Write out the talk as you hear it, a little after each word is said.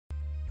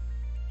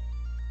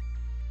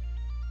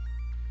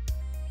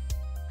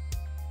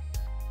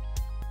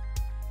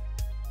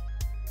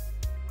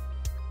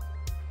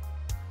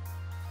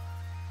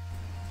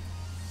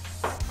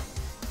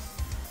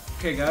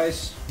Okay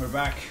guys, we're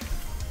back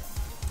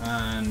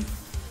and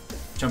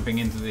jumping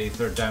into the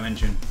third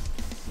dimension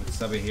with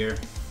Sabi here,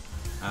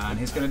 and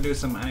he's gonna do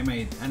some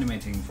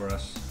animating for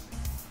us.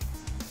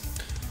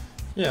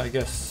 Yeah, I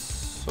guess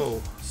so.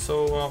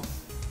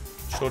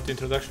 Short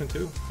introduction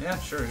too? Yeah,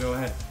 sure, go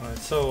ahead. Right,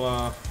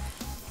 so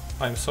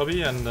I'm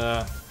Sabi, and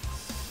I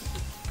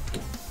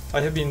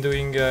have been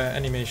doing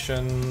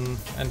animation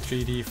and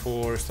 3D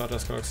for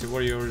Stardust Galaxy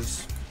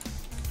Warriors,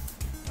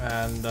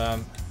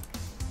 and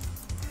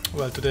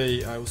well,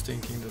 today I was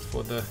thinking that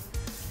for the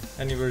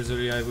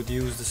anniversary I would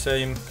use the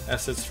same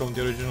assets from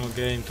the original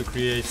game to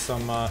create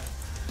some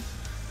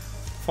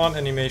fun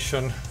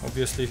animation.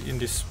 Obviously in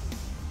this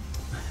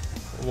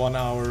 1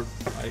 hour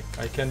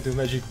I can't do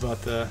magic,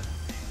 but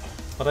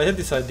I had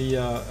this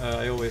idea.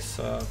 I always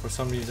for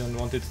some reason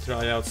wanted to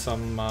try out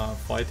some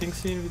fighting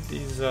scene with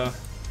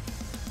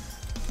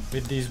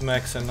these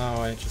mechs, and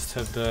now I just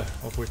have the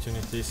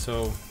opportunity,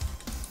 so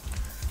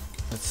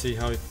let's see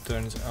how it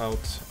turns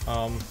out.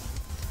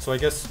 So I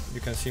guess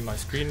you can see my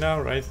screen now,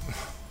 right?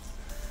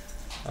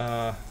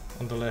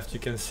 On the left you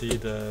can see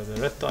the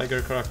red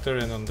tiger character,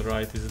 and on the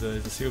right is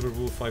the silver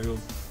wolf. I will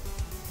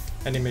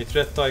animate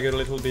red tiger a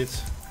little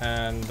bit,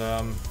 and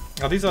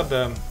now these are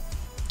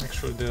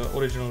actually the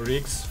original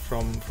rigs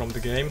from the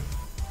game,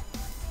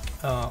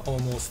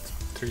 almost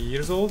 3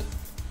 years old.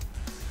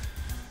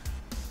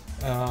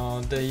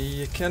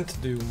 They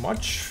can't do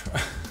much,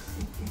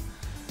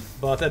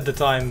 but at the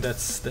time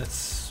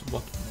that's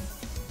what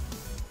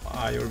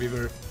we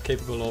were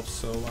capable of,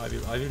 so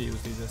I will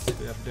use these as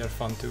they are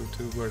fun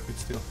to work with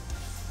still.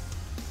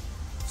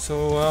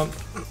 So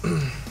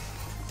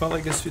well, I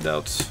guess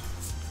without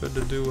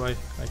further ado I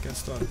can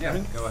start. Yeah,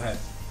 right? go ahead.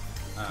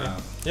 Okay.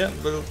 Yeah,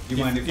 well, do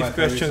you mind if I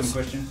throw you some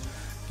questions?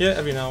 Yeah,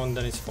 every now and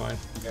then it's fine.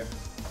 Okay.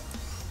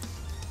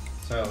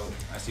 So,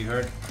 as you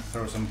heard,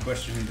 throw some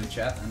questions in the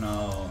chat and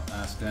I'll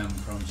ask them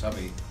from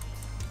Sabi.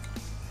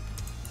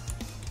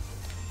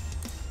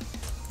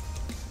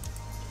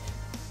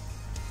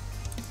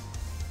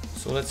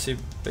 So let's see.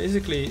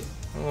 Basically,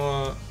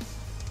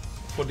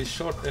 for this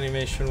short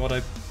animation, what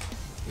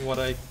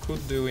I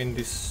could do in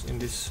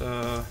this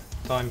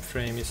time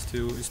frame is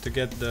to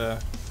get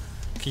the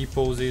key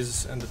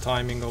poses and the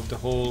timing of the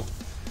whole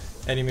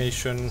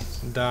animation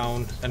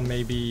down, and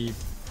maybe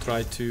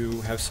try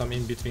to have some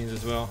in-betweens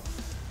as well.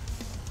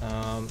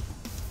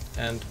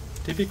 And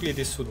typically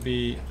this would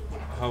be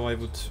how I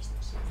would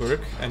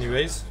work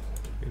anyways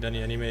with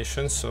any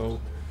animation, so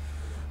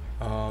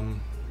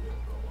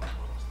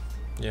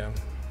yeah.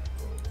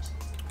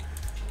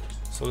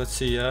 So let's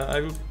see, I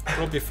will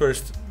probably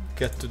first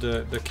get to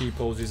the key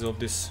poses of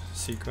this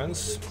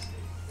sequence.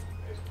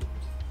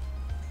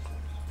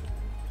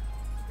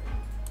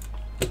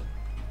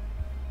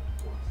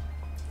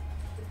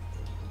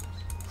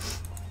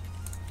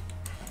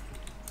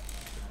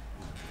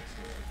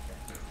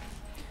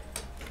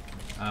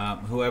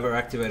 Whoever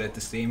activated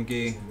the Steam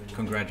key,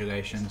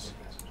 congratulations.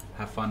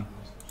 Have fun.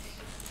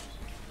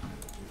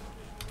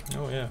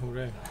 Oh yeah,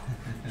 hooray.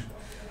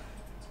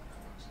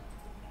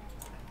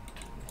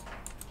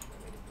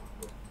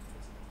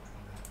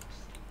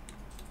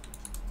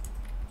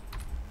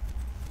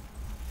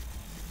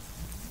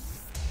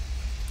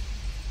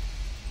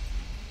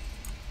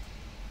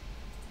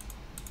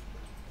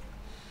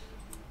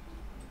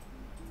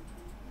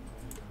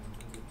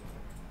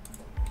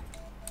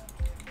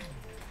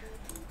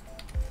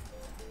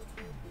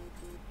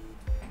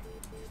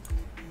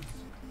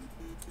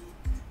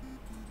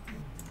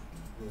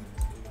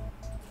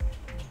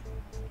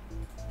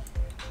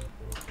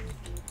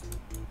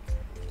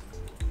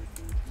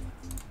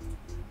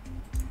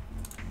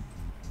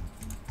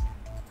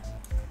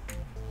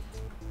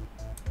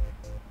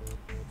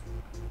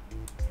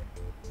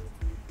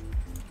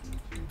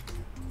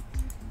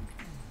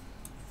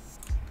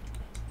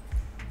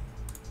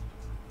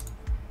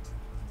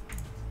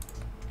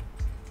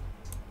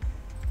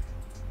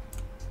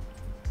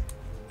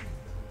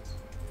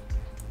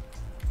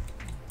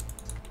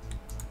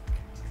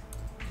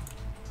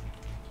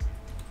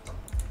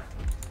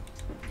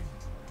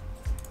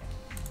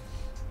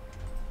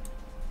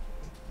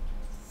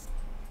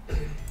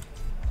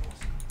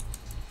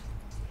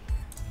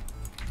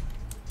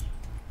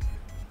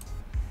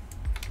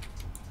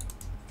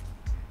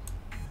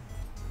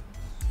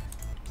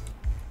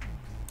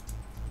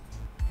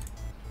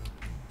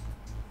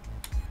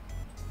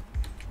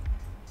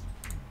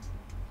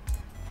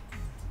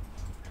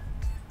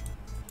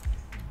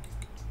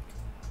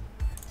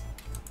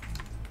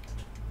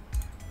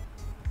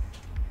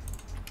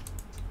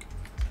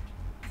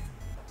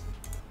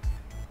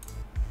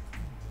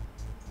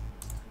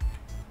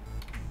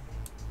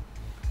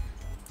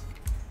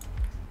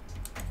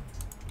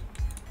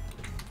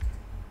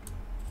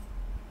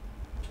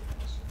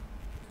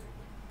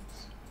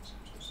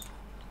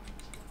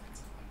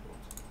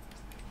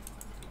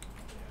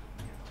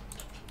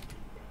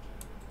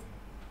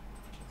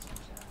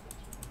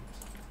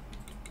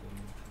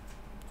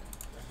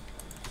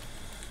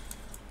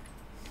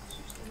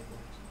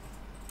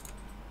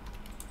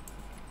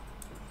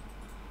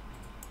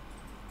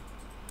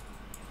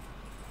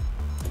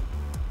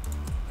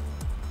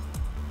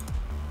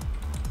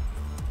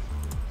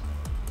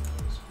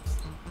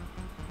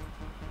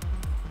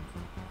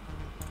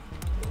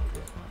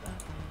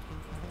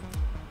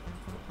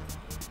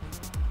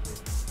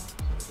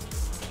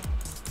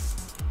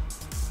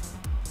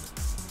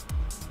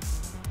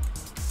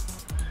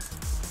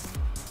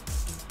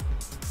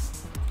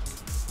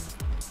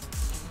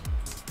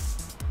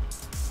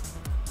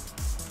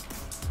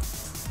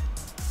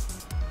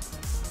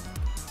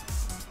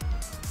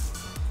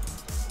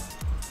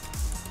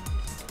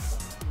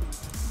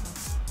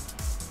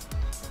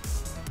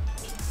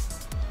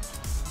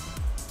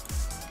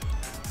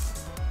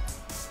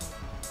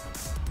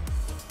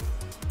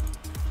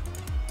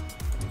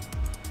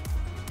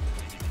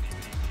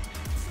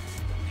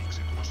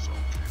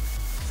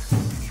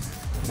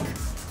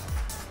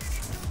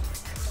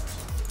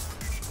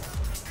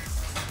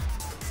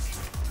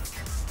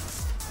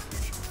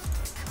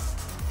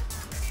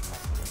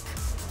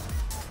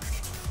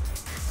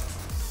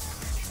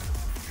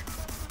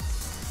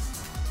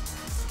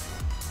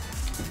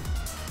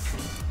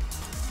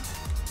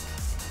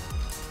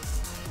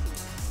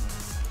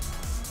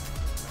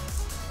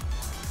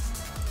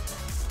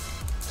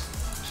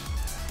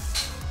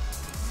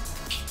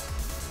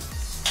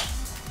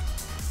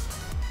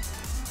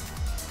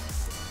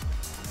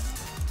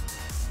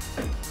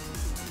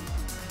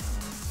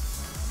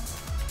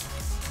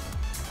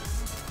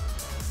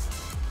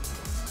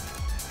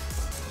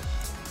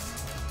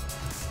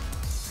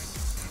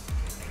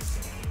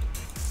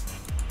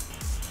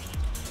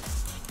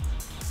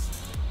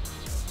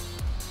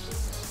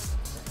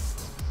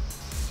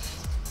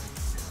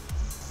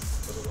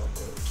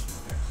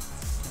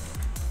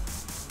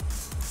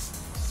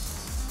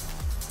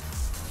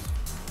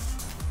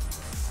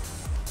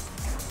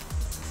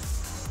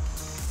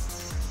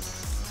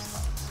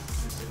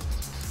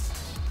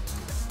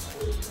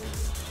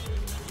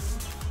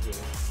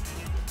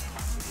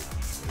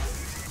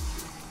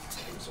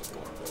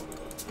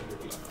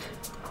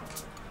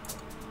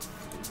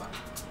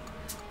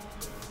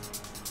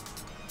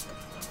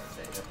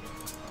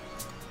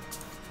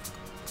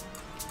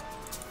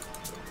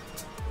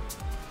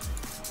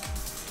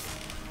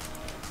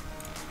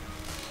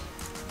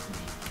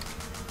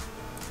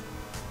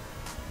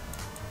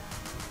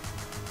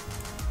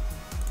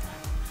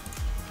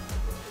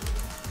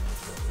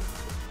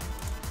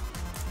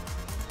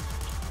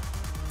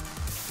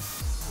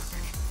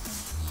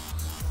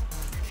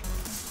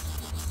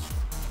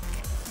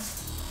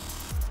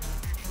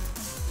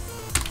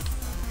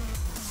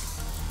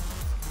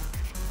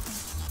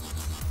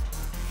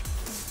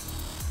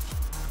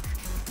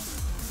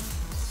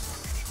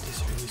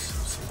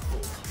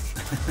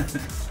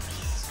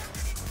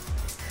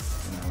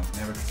 You know,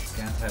 never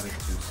can't have it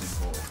too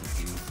simple. It would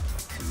be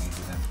too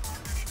easy then.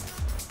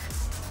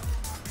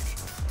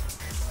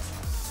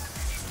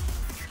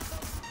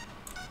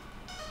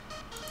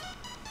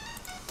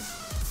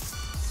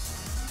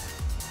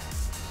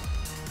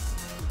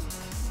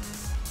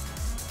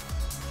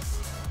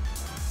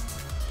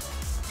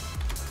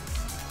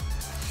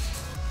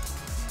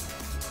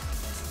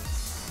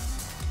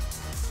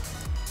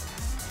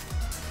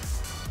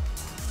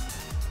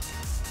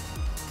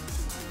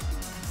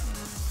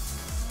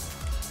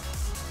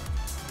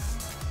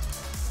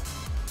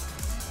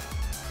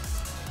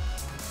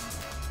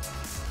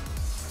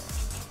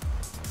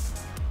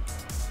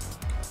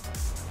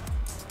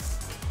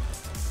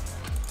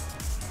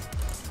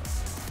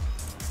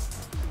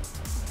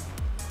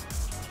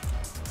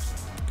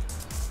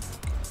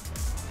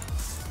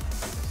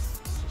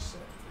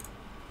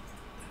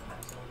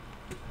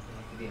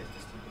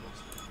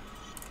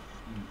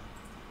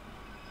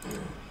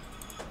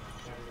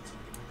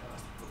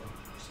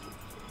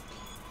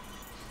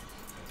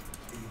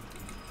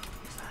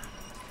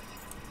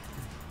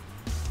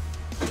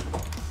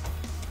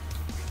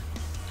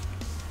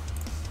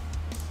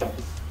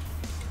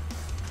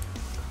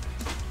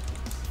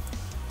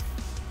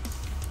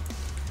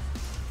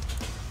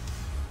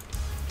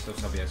 So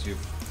Sabi, as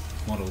you've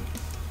modeled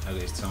at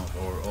least some of,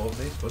 or all of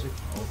these, was it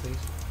all of these?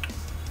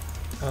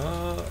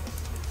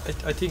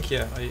 I think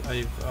yeah,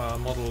 I've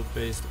modeled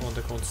based on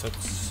the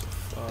concepts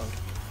of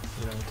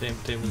you know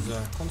Teemu's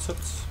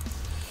concepts,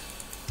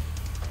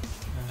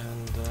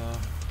 and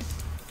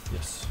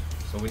yes.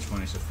 So which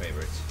one is your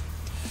favorite?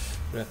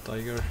 Red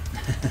Tiger,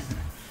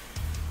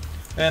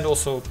 and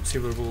also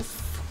Silver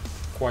Wolf,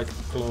 quite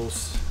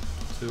close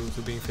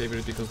to being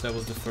favorite because that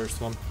was the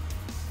first one.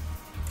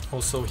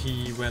 Also,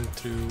 he went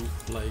through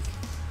like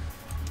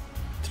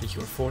 3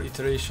 or 4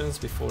 iterations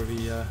before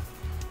we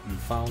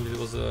found it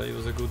was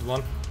a good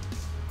one.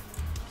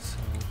 So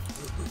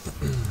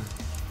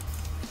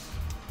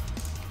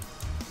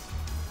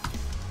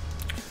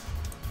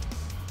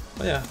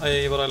but yeah,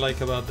 what I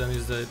like about them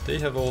is that they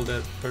have all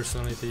their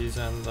personalities,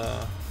 and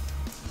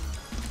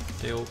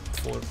they all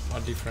 4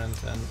 are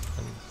different, and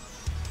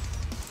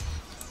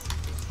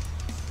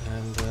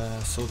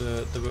so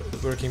the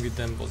working with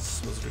them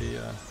was really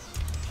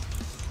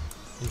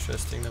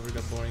interesting, never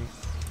got boring.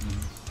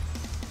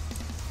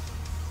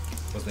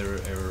 Was there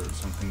ever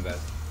something that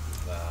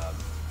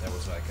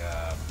was like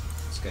a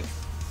sketch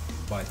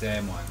by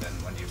Teemu, and then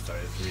when you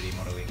started 3D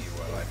modeling you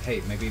were like,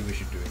 hey, maybe we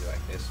should do it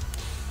like this?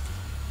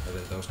 Are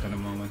there those kind of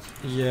moments?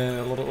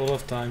 Yeah, a lot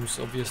of times.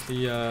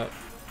 Obviously, you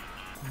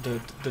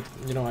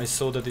know, I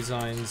saw the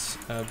designs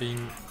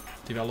being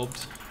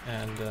developed,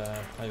 and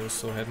I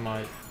also had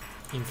my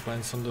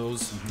influence on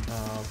those.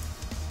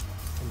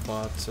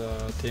 But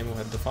Teemu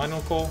had the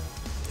final call,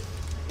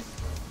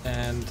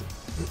 and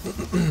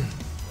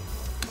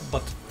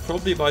but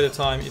probably by the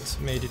time it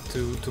made it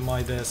to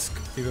my desk,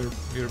 we were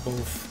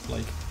both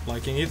like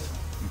liking it.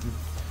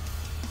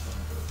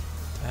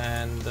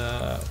 And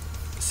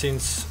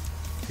since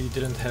we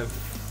didn't have,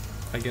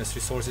 I guess,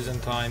 resources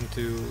and time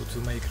to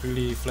make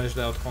really fleshed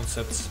out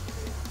concepts,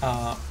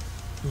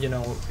 you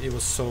know, it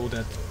was so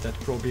that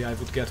probably I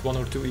would get 1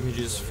 or 2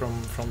 images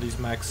from these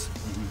mechs,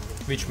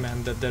 which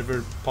meant that there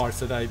were parts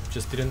that I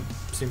just didn't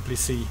simply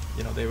see.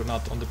 You know, they were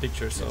not on the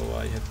picture, so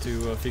I had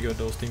to figure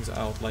those things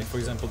out. Like, for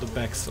example, the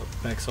backs of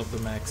the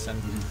mechs,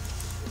 and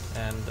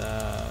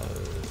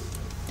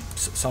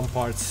some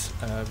parts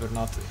were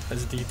not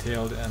as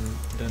detailed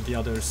than the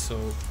others.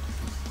 So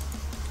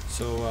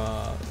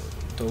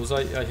those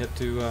I had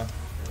to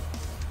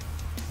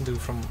do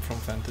from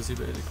fantasy,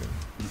 basically.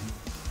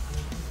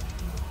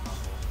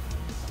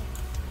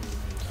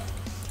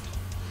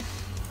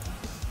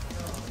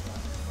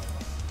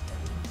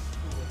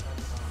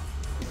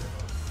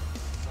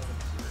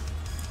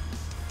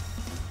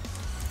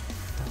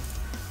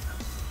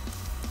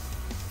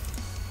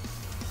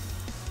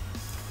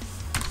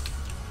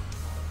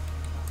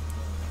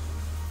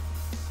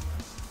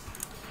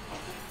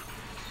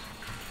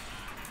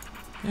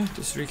 Yeah,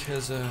 this rig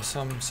has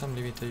some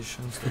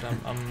limitations that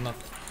I'm not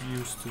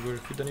used to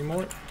work with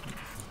anymore.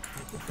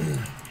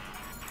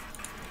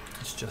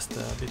 It's just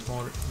a bit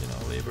more, you know,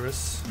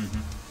 laborious.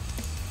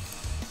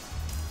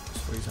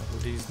 for example,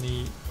 these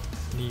knee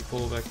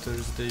pole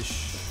vectors, they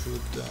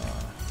should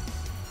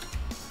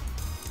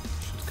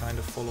kind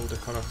of follow the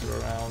character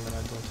around, and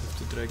I don't have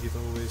to drag it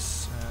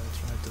always and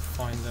try to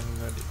find them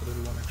where the other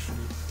one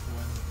actually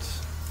went.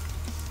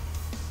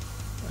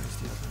 Where is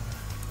the other one?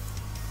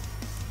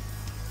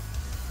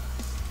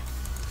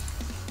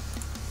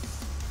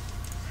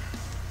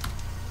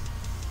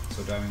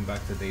 So diving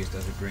back to these,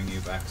 does it bring you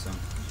back some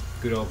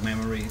good old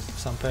memories?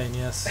 Some pain,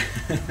 yes.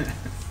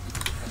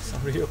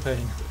 Some real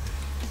pain.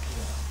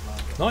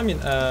 No, I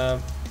mean,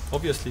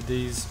 obviously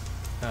these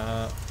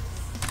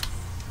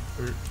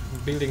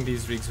building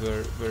these rigs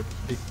were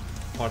big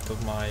part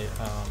of my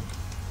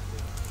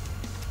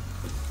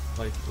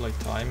like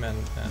time and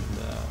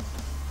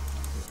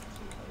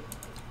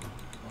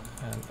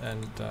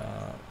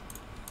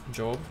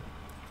job,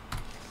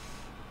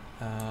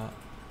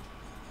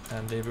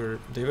 and they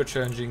were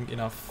challenging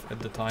enough at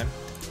the time.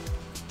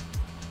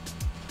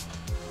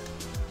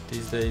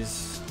 These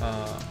days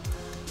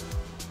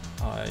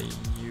I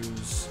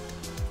use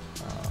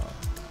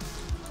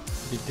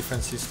bit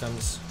different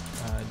systems.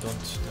 I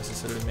don't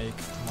necessarily make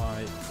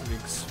my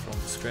rigs from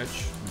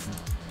scratch,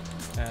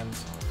 and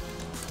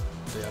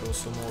they are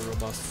also more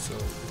robust, so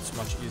it's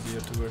much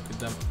easier to work with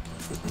them.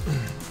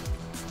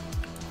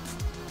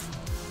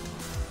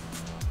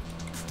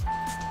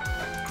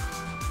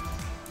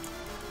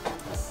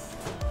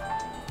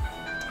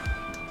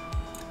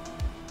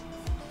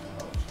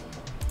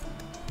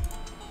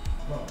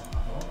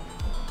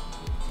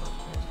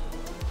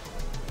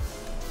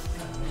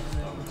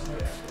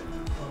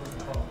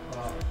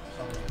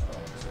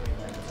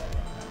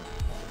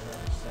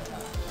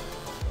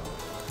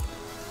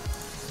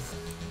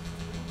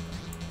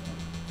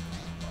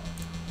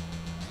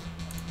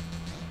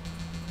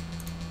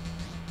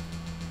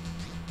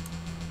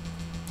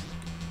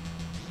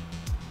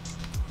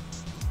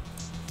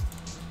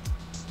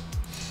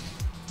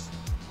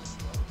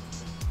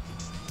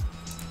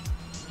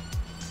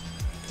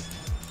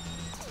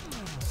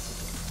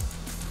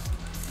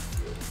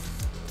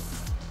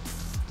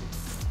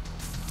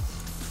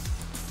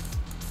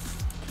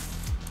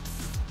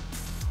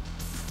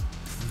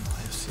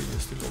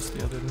 Seriously lost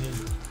the other knee.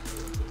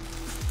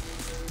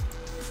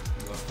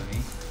 You lost the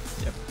knee?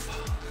 Yep.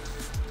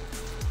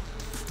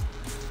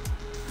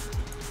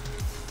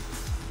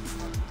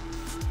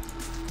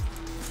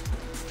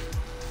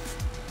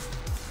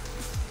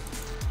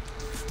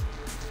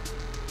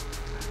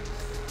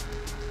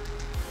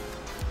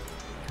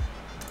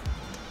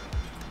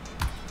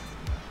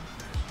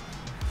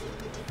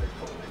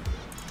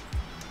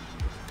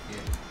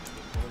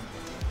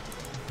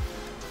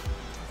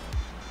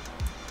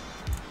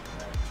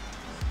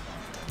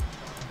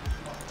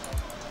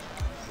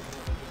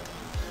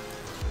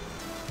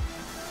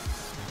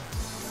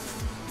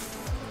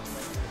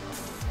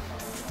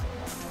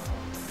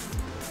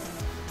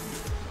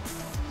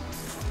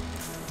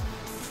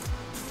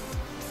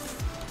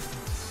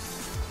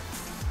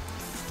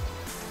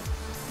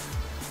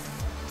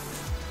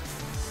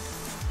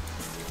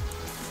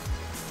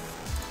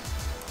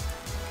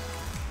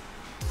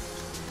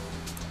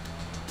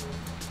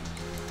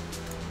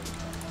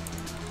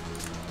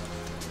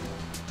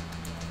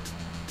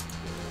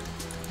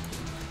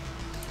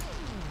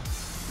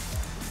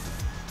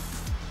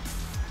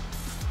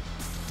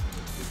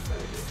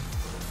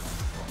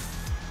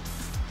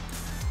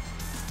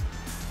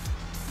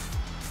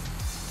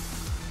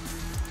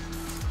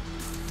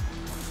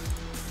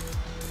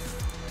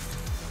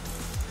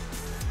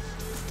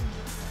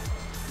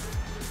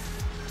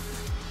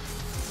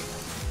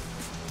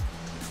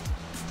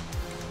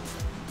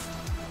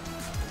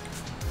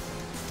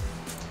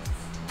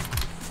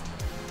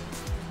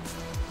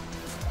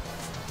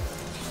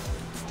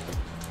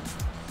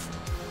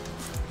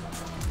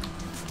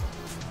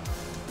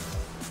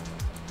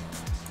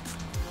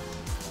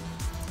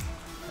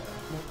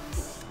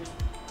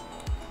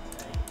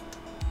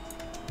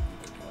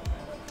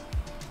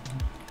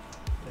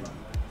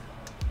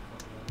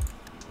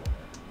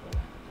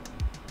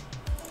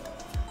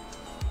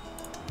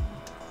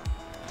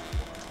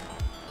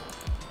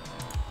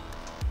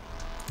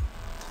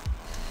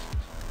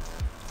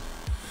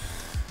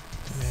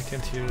 I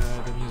can't hear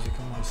the music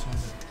on my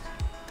side.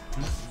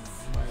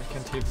 I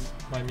can't hear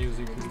my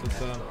music. Is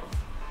that,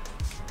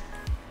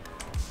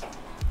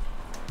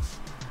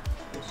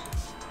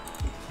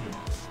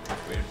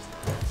 Weird.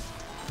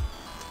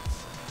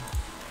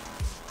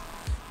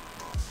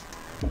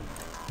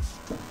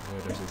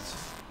 Where does it?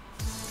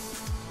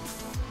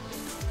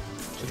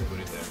 Should I put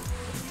it there?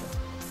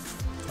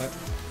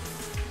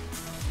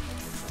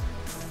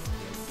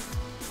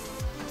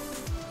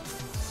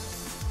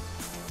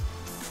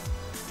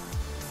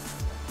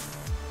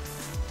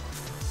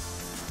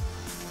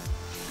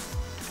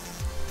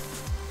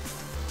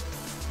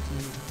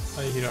 I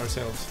hear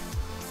ourselves.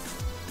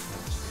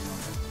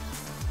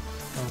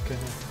 Okay,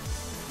 yeah.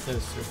 That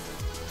is true.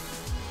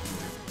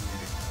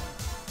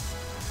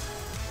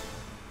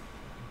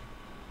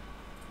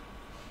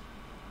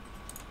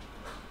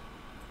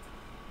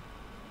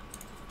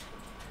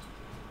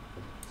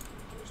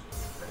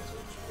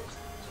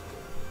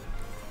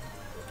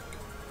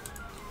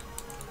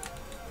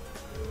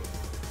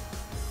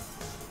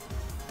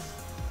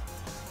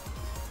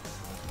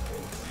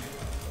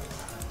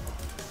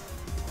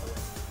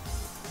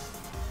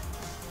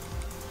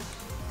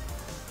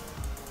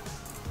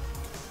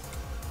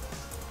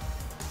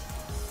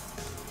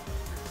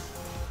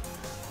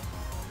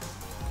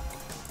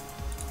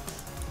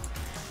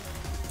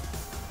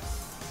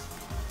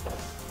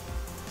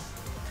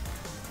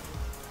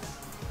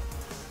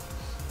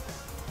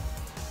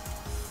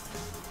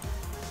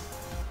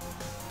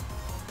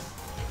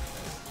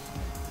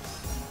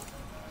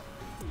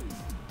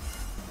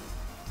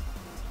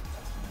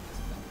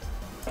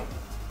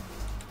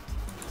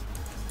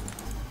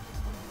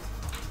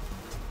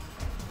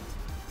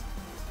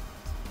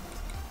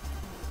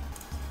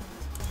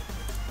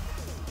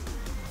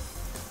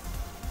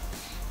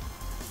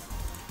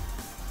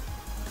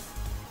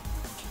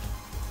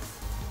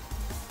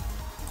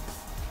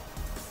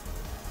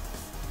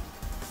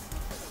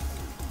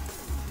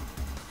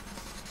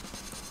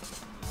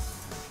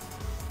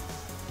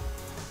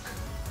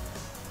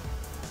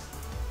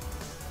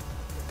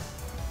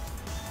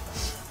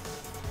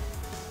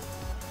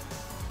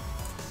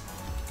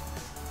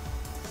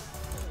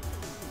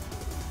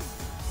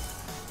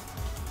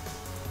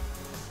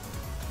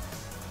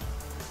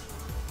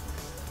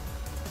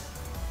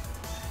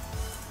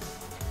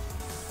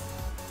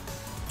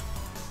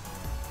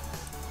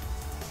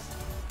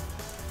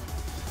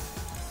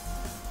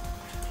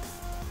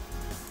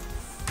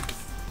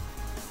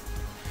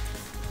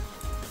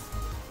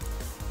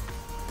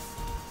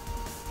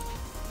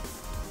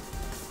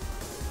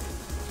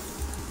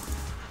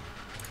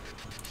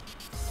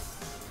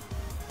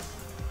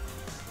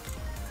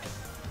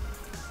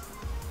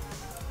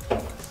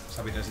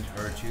 Sabi, does it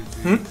hurt you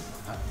to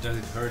does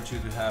it hurt you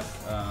to have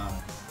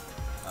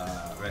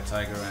Red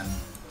Tiger and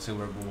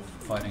Silver Wolf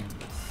fighting?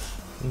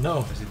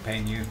 No. Does it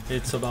pain you?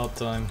 It's about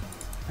time.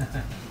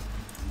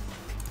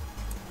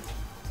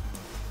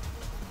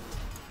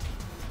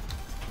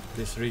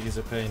 This rig is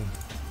a pain.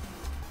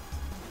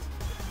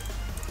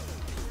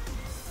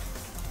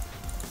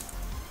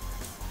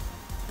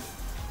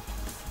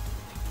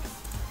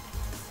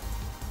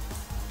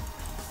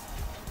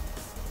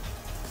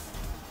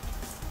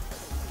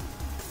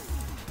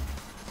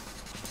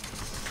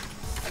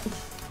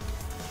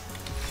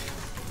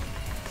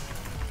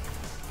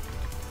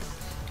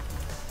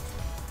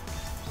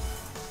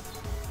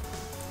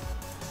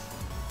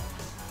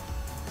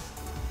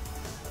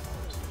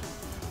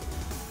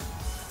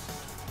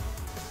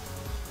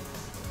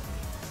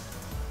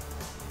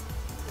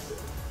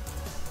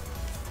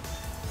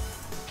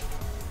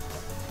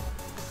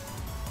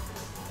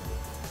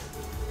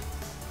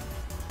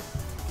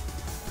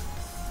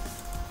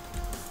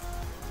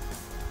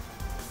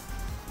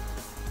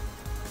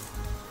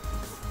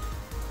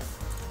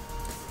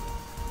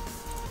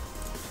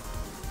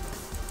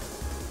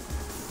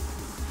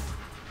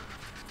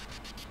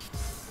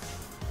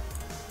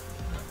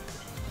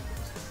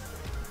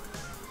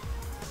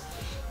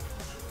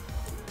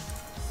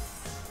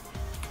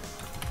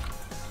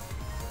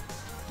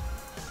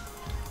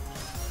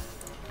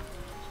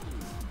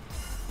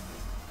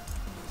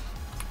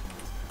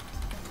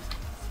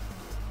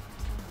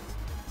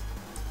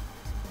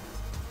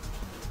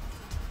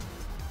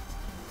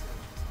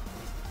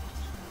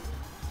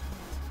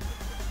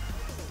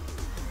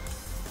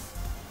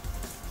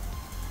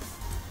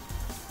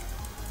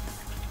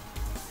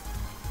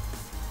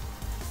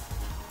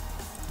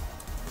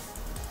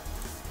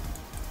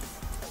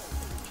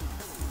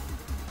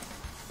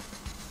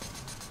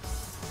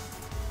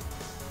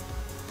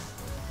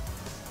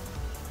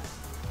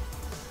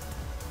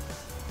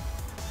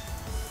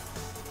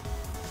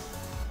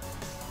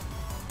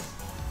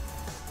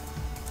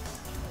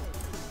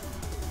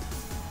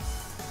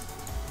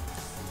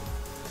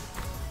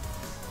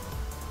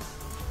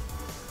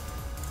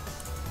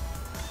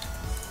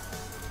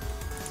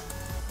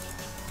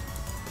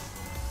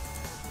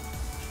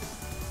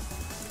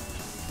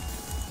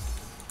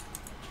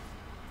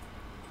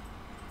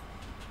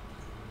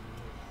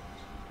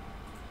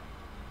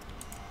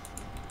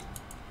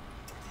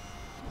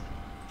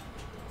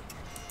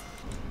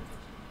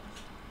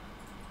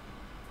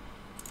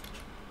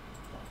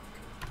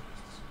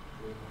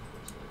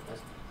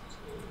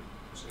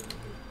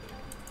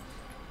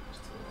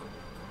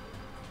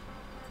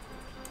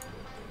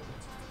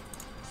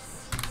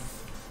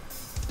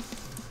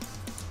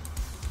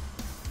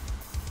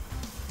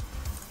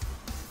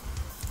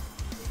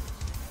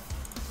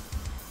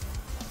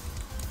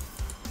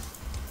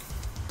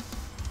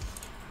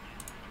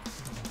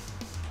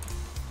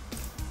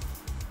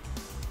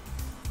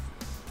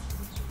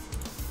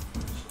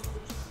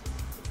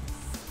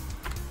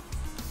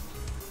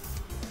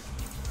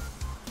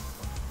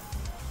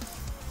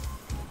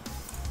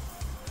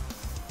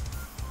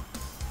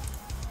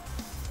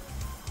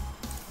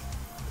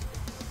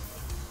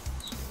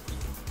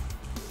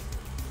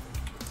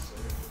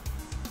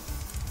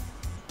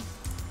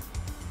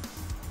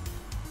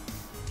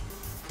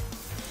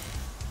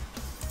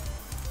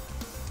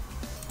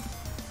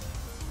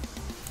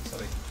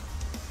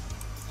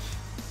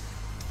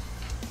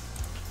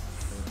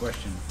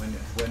 Question: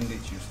 when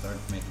did you start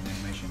making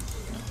animation?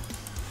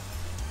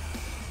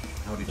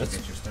 How did you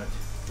get your start?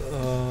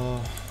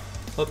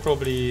 Well,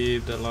 probably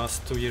the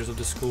last 2 years of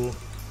the school.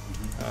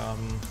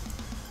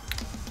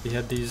 We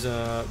had these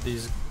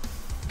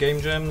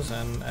game jams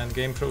and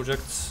game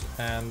projects,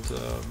 and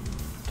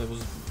there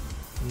was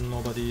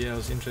nobody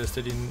else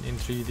interested in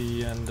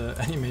 3D and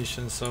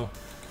animation, so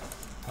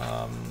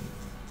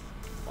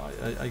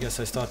I guess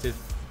I started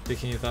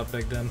picking it up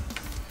back then.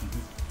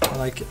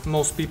 Like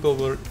most people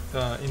were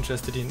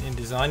interested in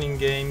designing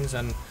games,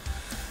 and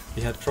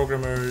we had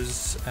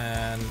programmers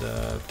and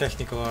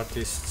technical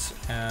artists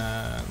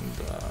and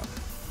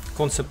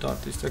concept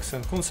artists,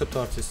 excellent concept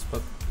artists,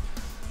 but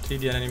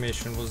 3D and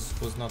animation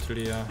was not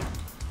really a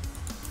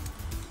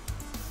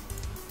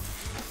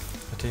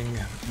thing.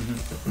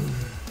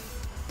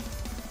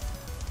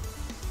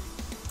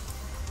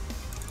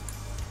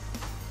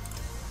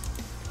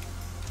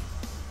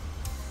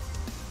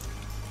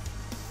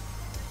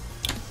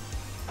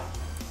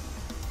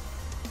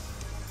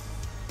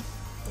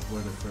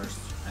 What were the first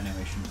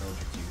animation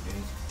projects you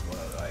did?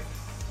 Well, like,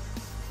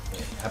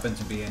 happened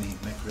to be any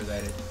mech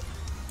related?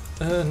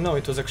 No,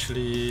 it was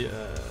actually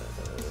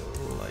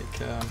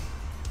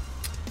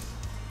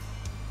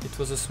it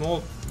was a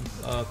small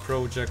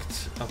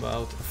project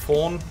about a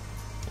fawn,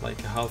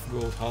 like a half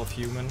goat, half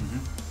human,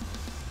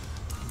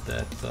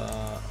 that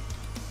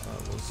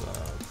was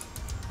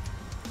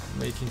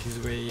making his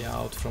way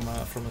out from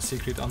a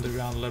secret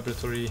underground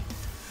laboratory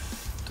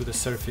to the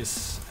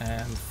surface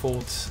and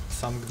fought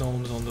some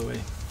gnomes on the way.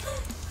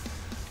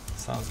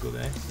 Sounds good,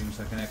 eh? Seems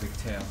like an epic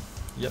tale.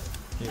 Yep,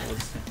 it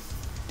was.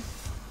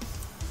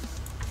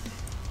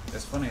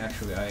 It's funny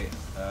actually. I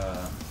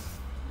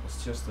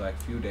it's just like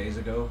a few days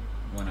ago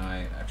when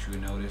I actually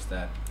noticed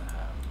that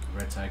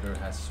Red Tiger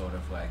has sort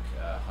of like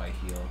high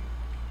heel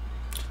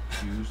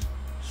shoes,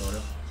 sort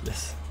of.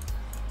 Yes.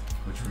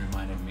 Which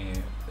reminded me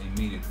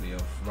immediately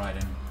of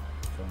Raiden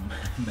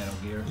from Metal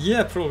Gear.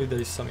 Yeah, probably there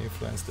is some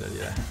influence there.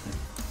 Yeah.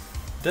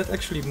 That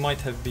actually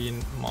might have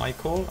been my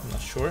call. I'm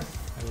not sure.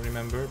 I don't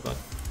remember, but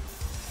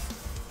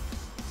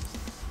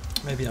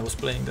maybe I was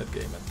playing that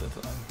game at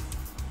that time.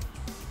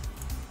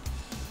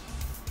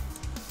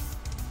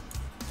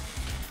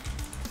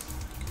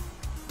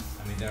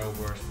 I mean, there are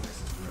worse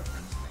places to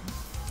reference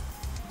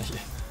things.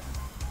 Yeah.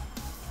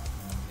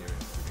 Here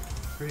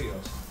it's pretty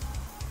awesome.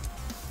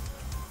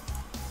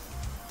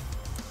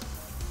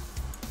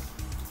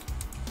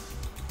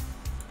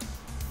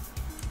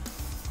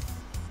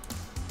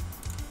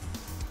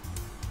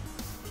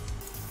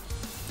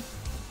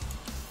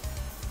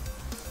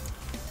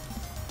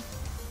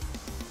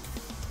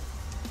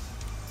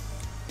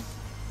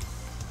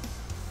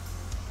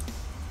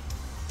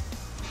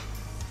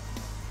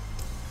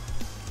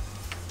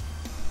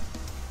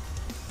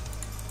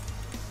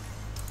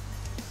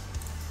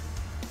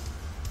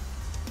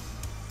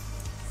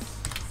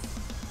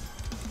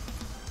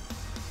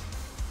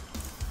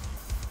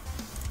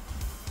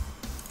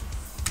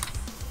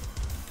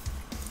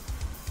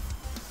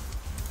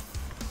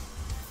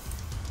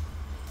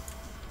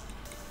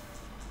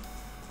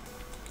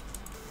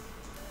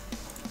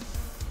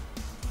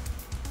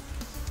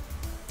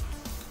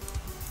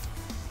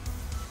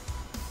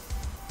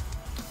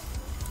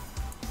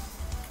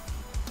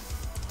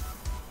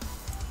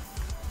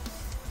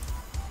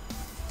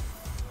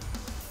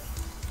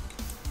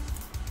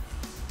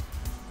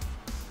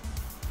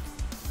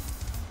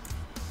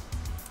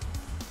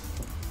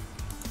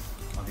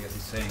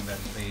 Saying that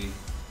the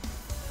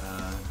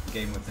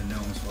game with the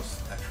gnomes was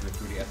actually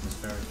pretty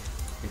atmospheric.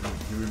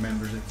 He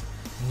remembers it.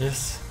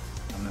 Yes.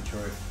 I'm not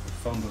sure if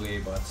fondly,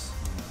 but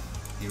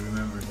he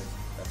remembers it.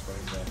 That's what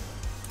he said.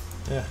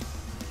 Yeah.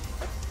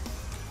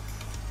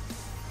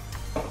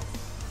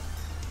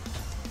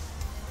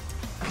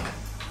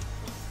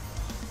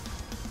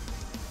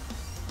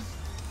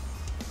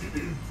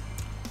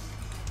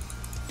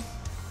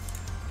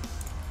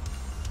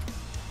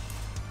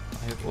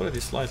 I have already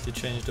slightly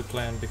changed the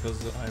plan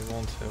because I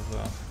won't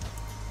have.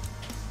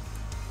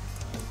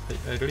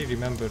 I really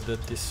remember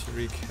that this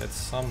rig had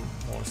some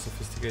more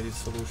sophisticated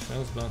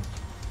solutions, but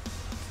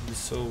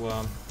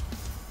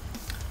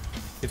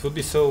it would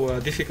be so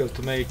difficult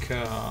to make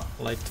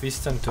like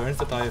twists and turns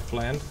that I have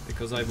planned,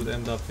 because I would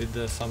end up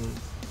with some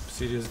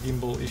serious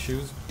gimbal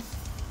issues.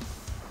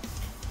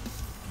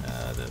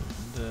 That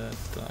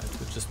it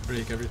would just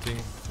break everything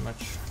too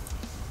much.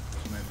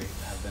 Maybe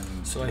have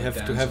them. So I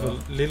have to have a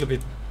little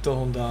bit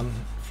toned down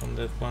from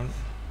that one.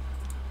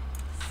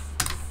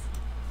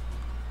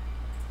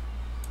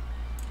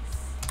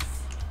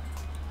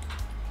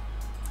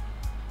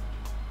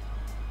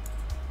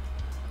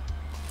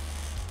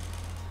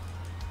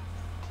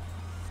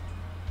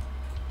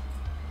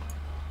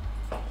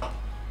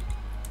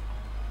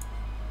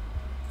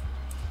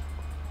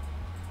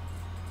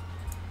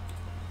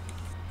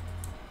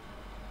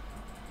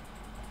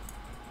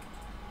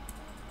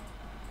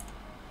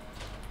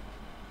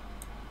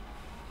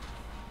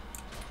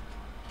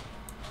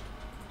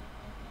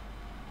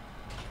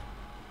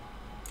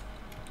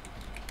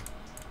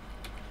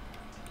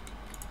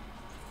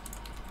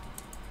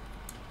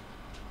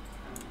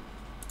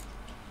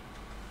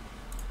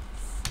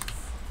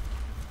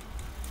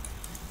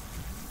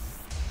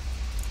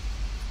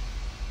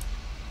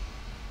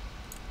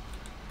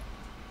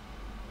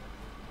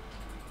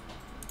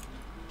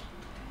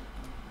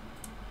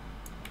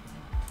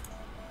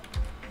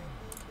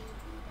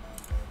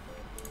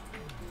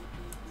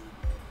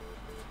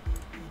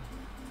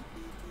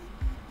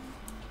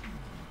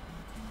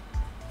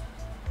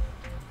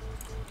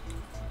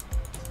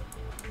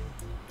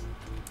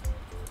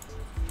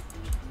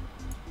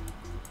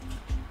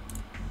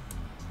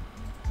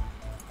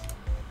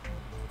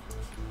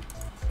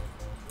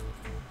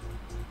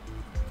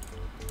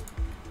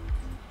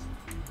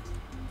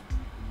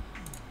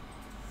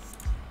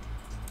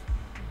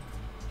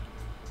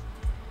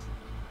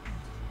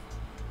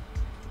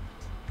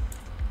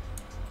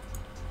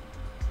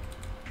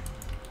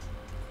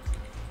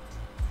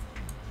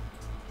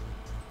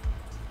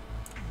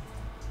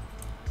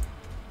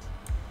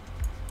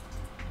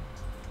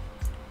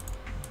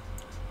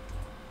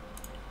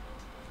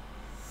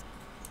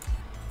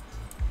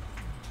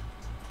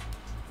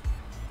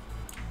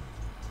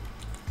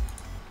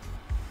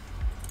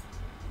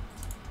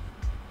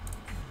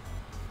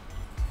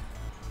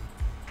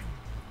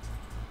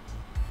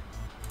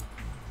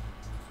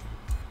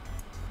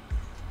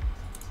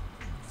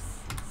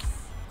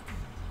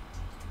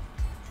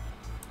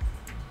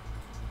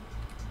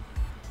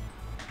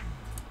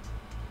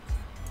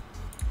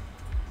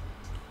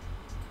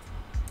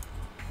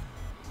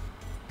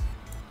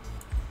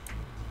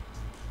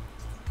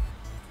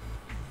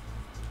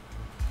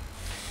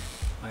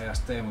 I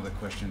asked Teemu the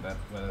question that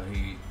whether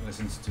he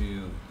listens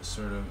to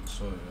certain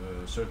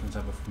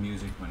type of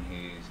music when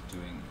he's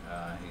doing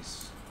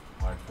his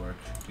artwork.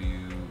 Do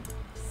you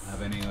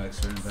have any like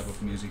certain type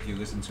of music you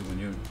listen to when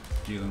you're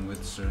dealing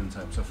with certain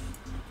types of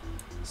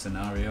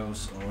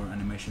scenarios or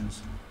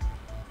animations,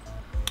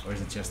 or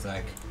is it just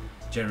like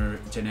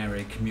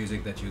generic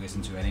music that you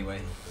listen to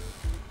anyway?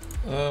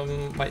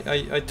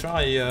 I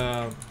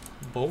try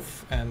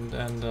both,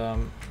 and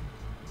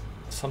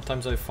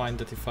sometimes I find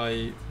that if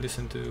I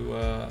listen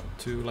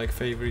to like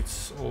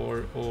favorites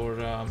or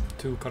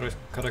to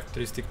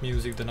characteristic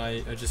music, then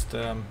I just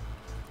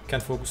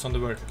can't focus on the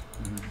work.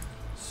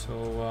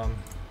 So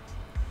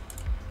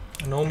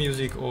no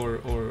music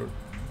or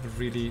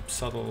really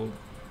subtle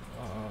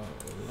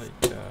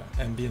like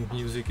ambient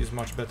music is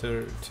much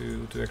better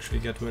to actually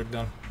get work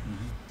done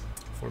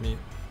for me.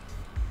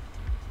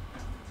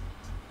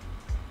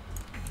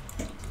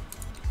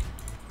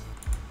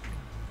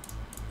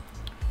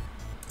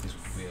 This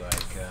would be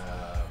like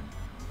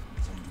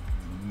some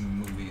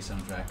movie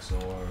soundtracks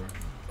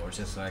or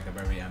just like a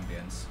very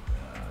ambient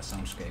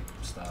soundscape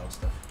style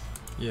stuff.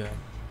 Yeah,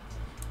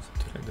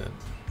 something like that.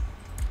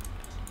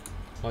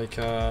 Like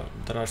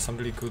there are some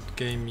really good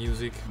game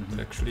music that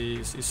actually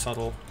is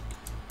subtle.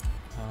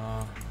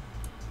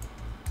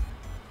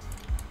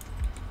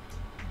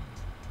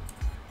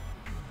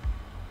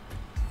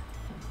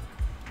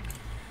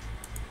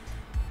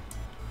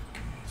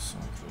 So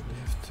I probably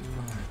have to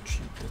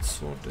cheat that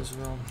sword as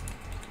well.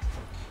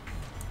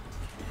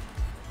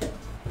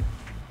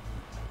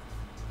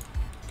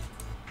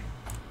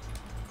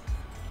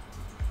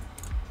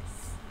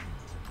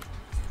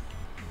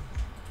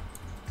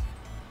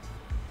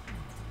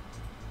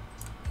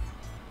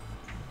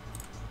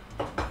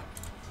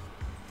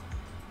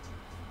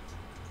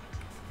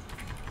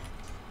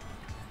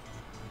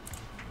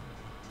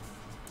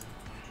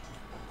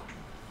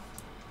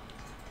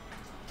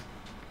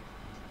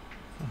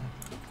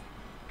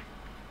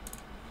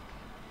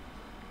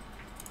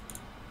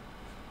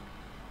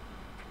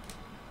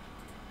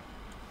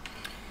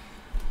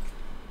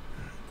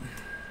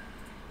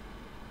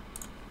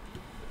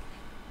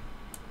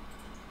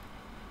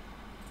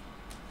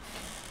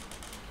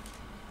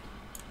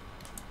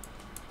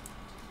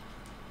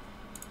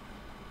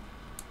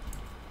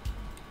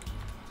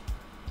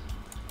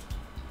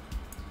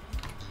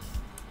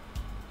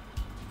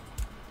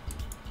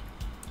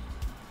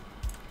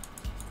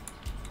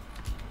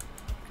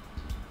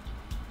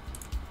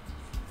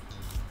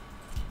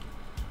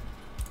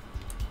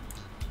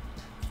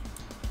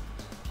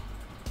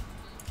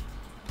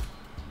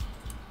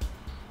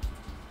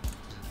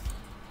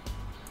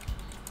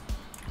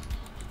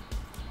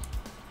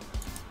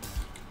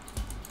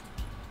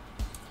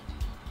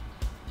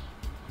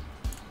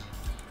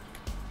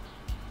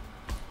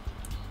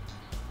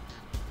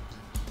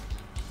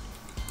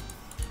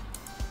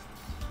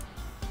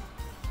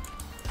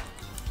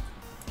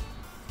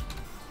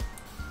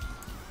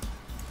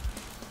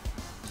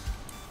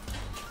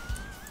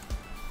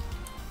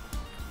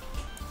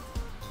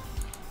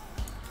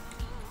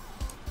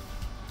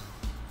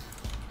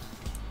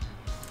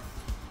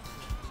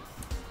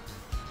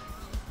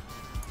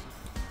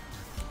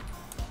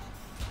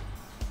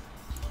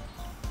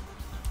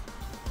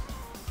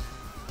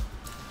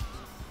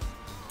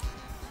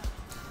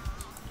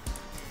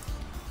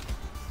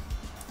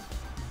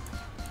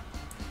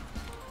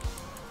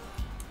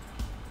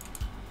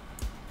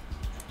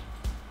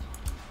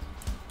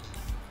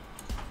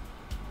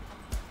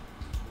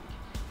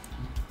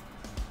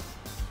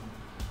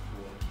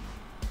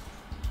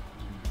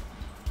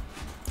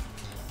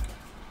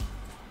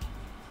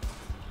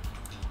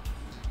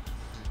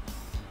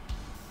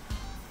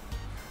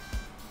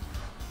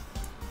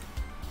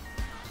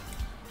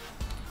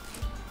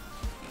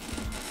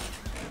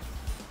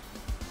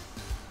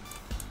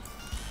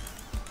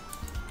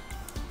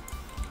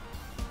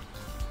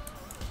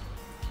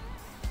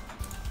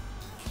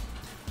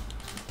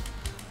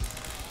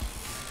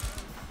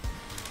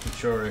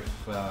 Sure if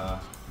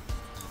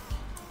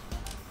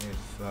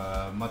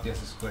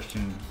Matthias's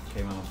question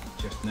came out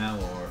just now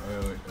or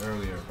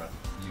earlier, but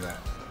you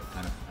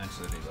kind of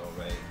answered it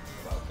already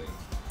about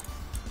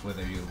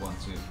whether you want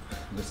to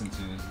listen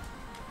to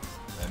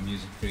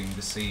music fitting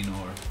the scene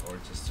or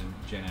just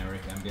a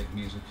generic ambient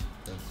music.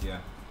 But yeah,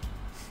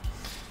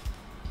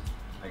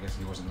 I guess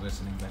he wasn't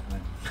listening back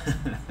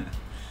then.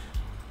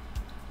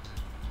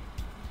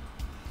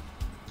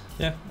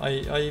 Yeah,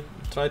 I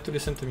try to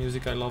listen to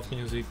music. I love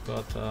music,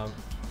 but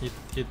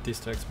it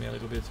distracts me a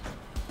little bit.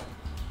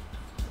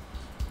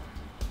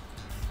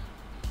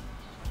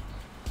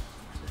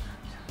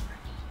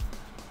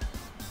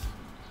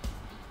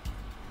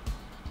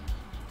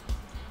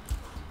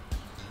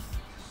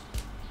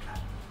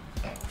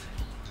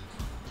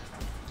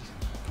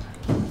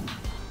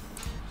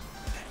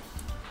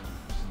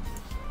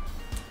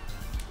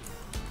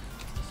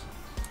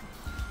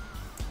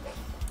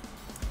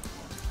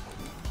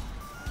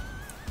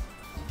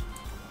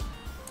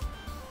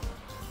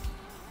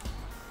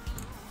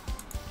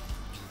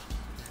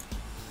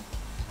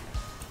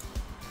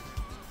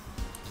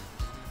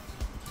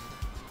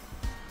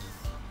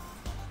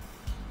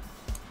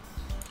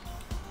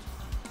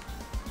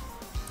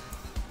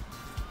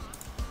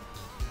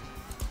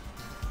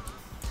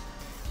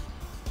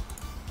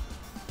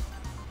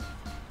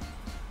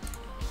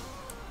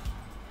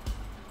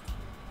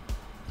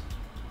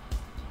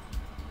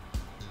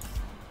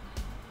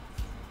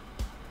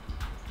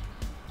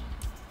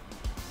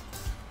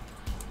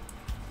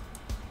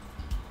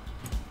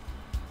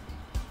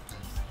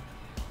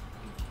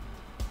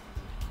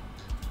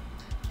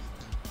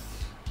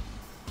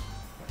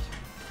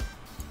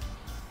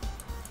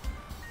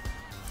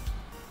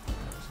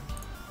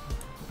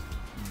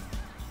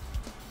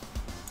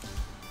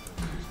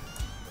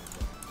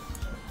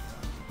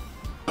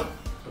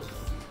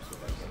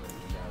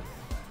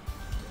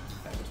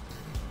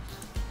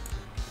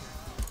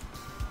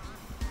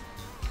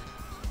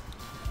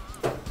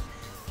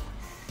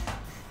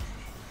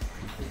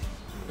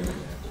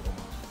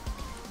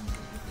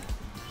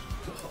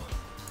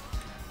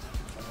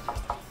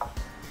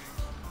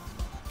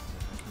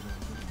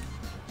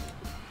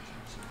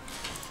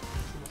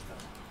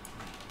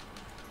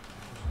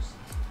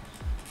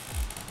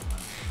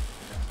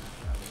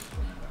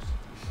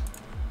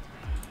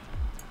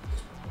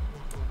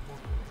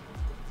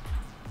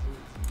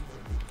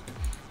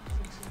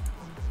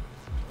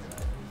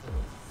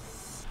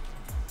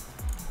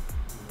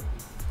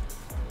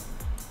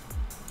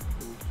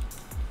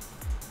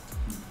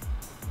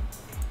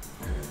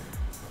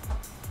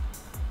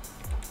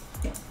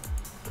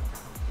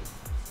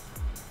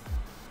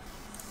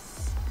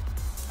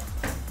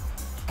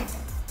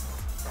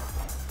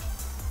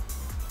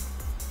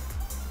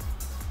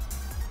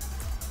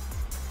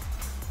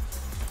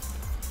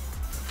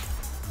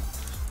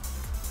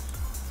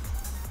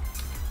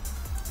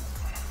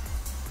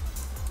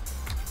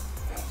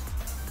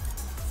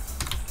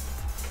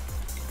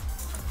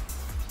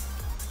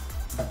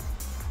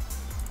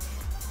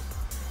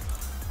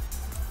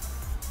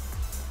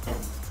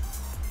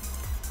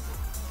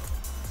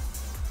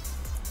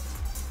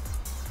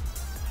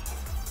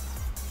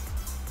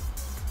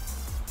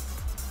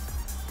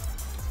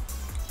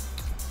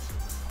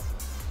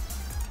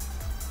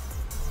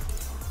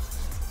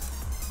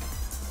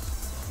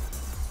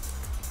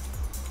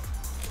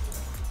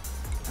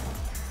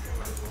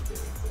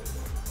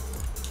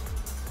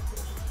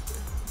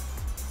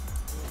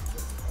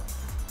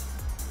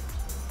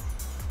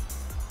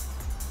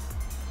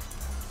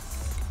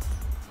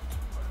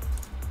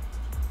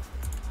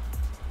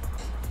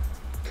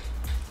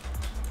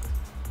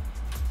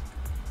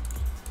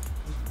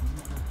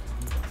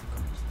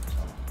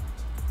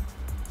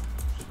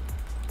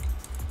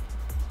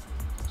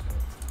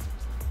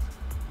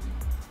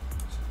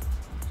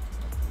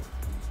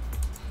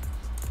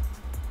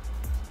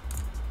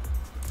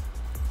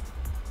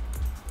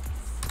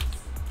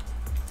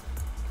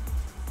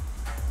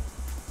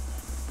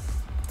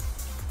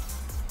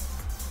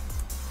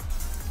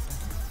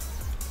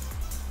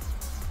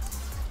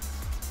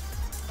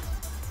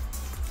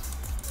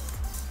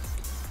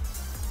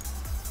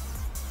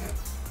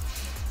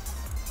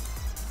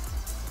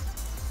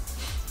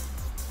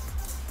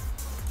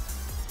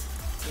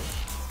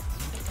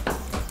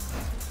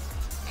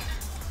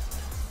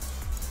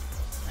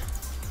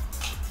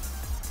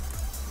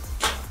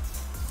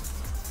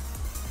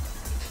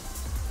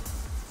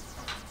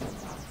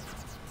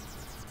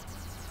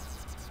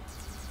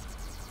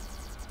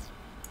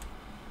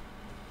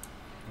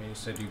 You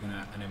said you're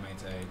gonna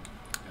animate a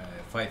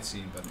fight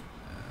scene, but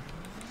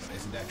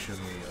is it actually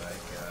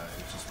like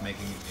you're just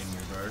making it in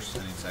reverse,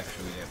 and it's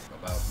actually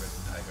about Red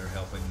Tiger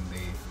helping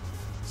the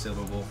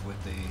Silver Wolf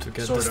with the to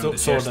get sword, the on the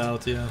sword chest?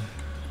 out, yeah.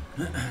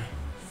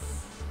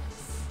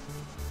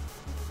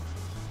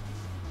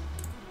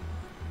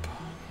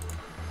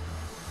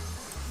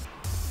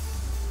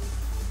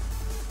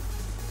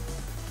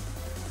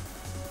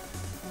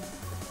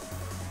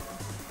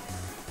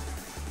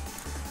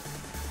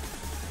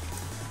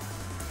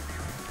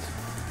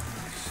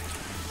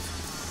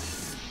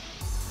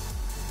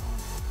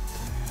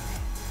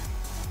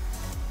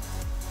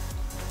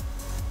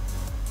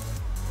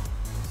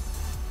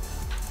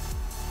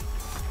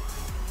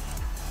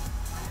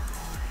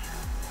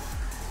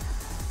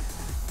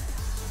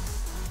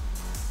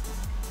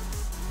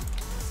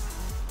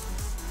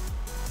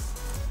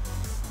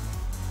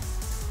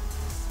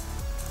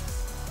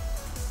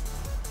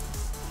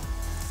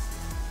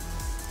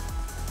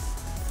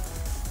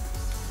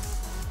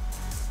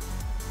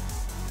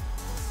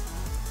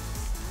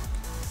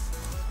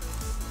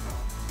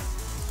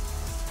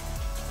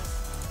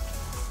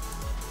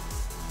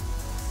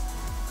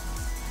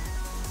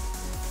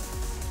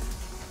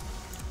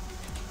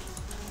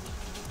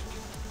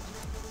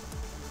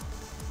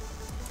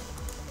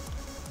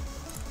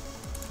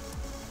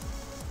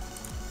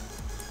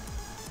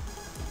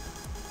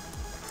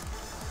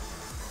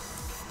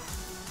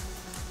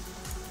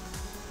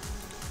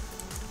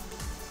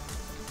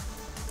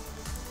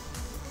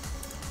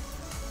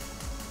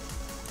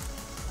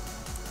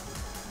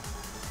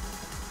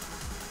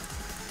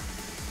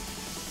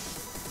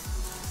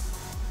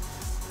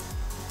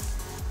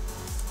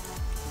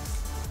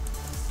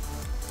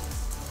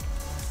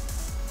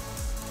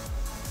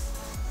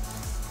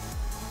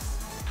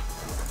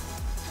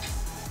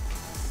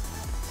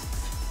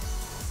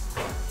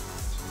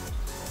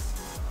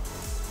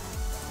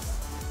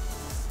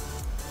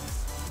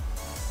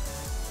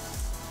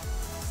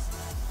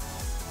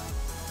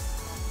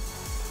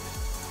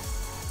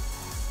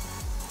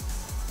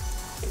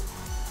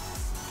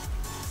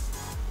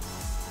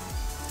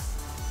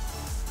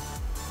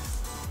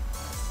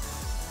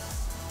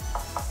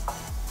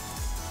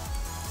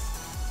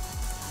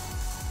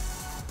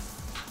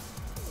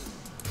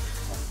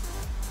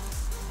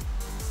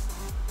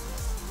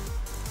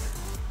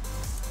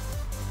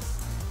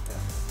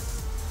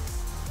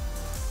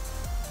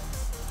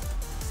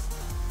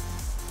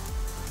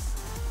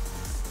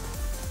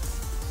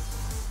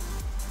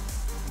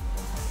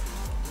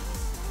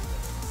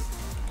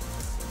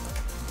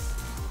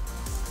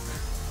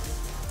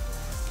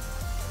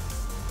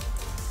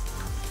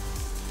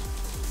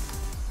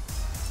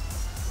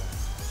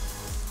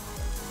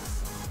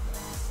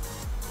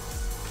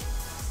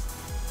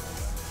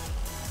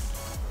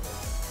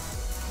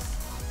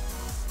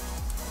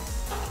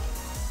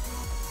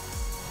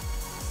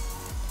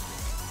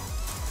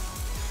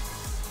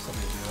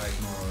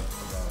 More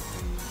about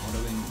the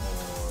modeling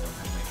or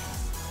animation?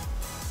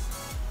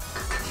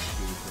 Which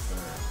do you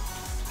prefer?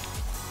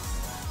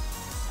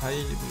 I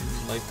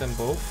like them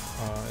both.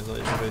 As I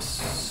always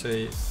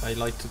say, I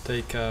like to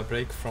take a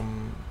break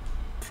from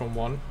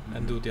one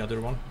and do the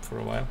other one for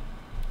a while.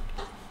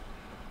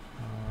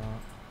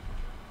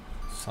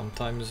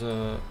 Sometimes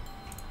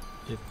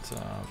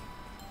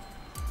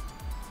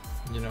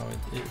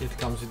it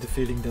comes with the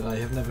feeling that I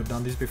have never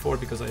done this before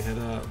because I had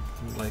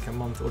like a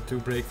month or two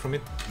break from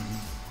it.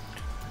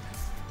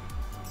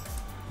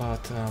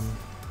 But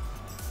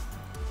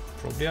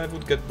probably I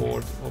would get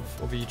bored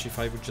of each if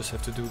I would just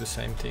have to do the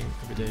same thing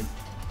every day.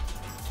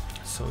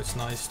 So it's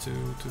nice to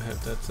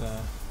have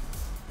that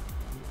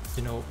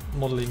you know,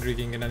 modeling,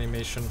 rigging and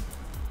animation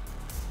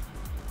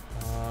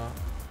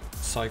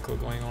cycle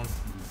going on.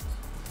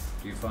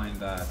 Do you find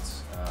that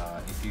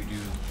if you do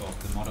both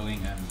the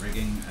modeling and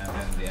rigging and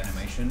then the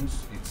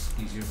animations, it's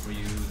easier for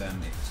you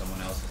than if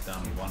someone else has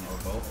done one or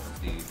both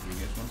of the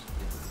previous ones?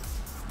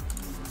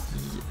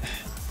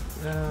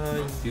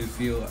 Do you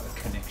feel a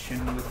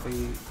connection with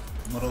the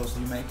models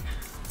you make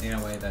in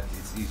a way that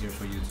it's easier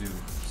for you to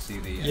see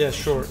the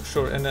animations? Yeah,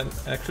 sure. And then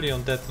actually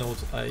on that note,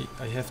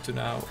 I have to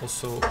now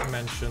also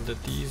mention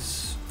that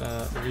these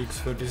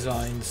rigs were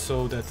designed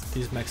so that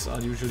these mechs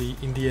are usually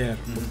in the air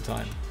all the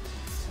time.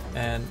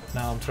 And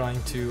now I'm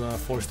trying to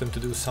force them to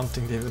do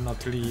something they were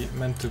not really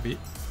meant to be.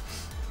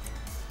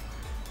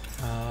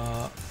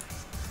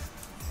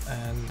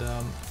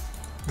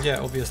 Yeah,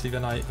 obviously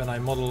when I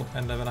model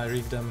and then when I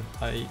rig them,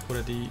 I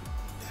already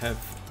have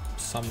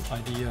some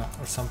idea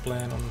or some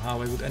plan on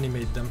how I would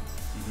animate them,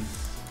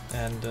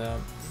 and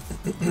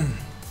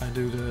I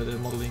do the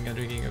modeling and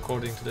rigging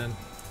according to them.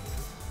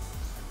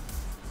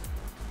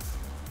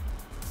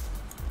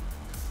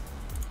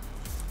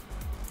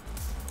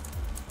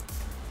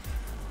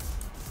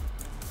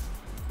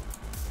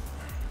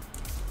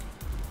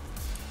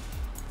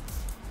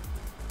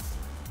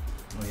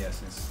 Oh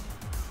yes,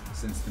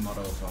 since the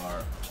models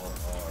are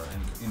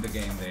in the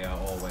game, they are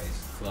always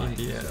flying. In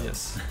the air, so.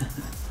 yes.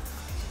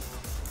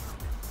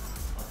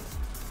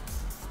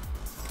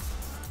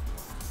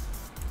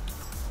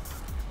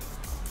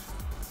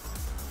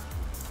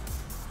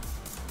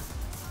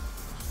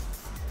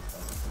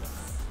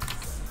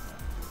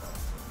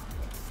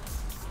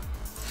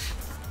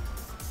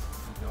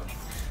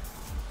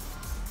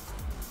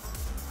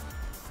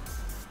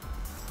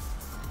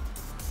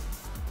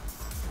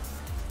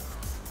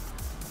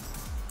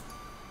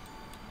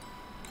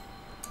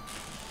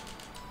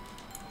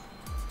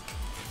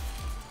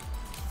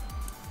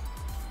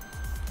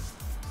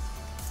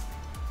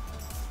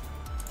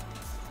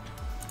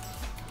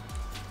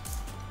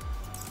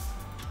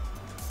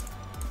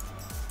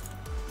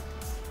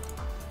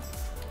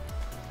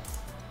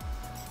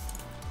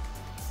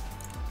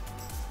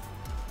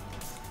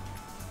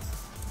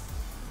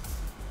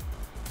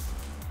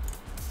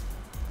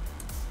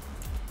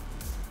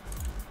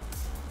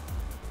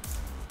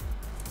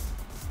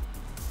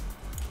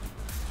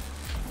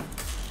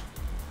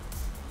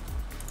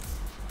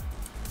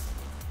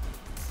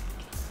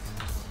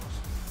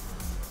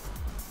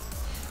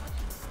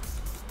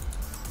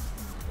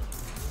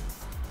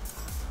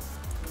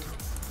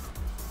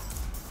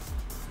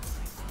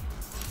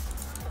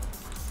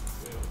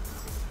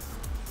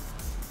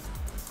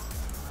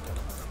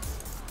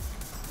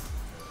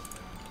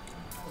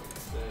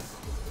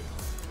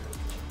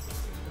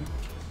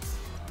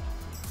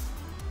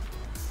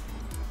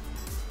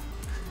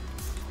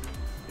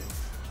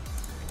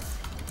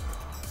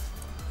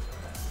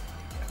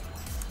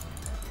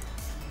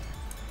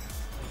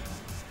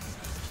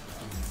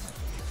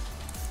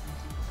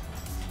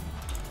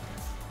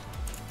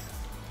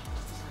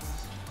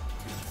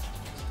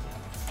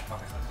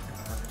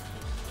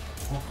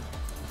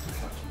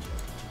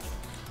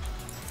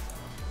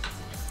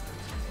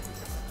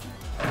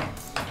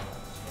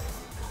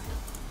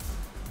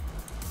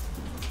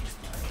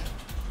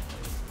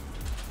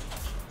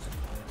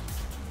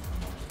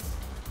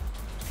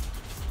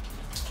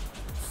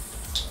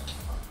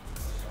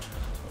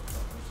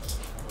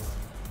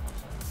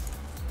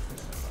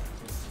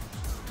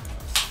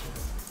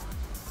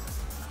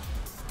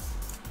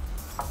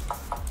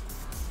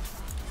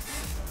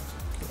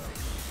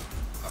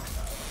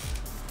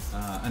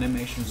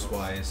 Animations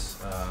wise,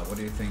 what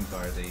do you think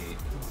are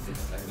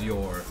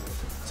your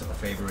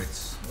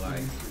favorites,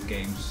 like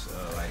games,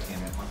 like in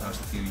the past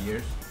few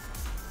years?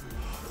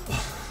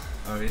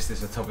 Or is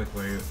this a topic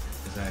where you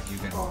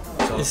can talk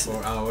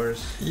for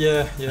hours?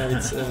 Yeah,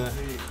 it's.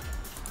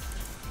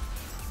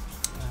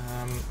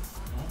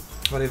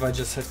 But if I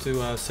just have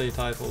to say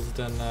titles,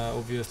 then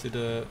obviously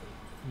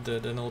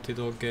the Naughty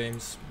Dog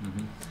games.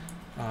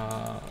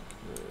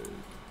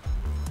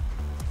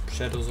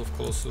 Shadows of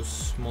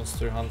Colossus,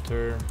 Monster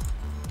Hunter,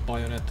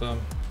 Bayonetta,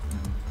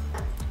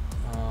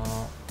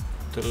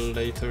 the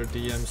later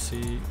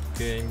DMC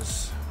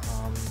games,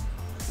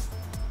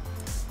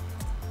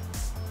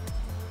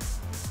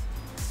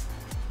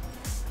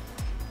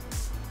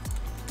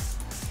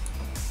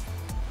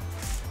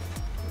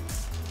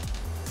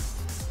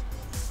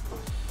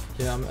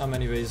 yeah, I'm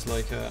anyways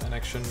like an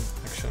action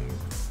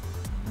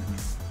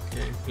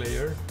game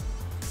player,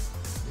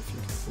 if you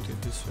can put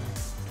it this way.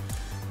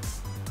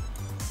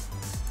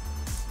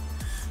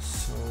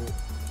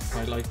 So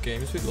I like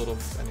games with a lot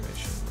of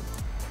animation.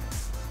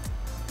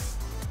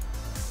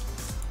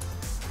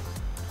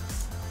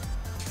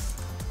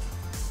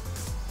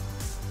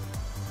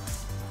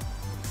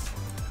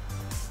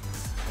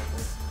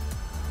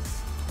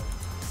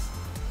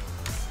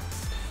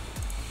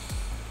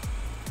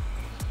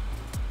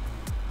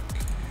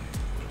 Okay,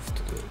 off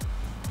to the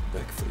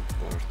backflip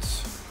parts.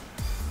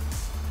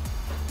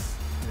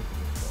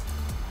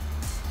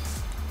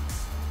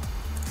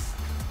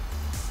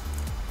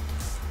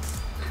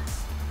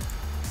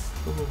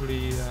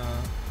 Probably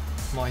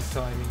my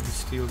timing is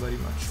still very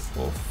much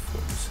off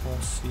for this whole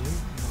scene,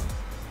 but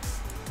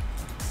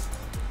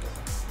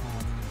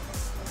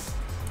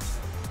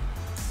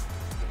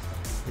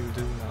we'll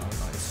do now a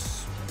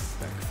nice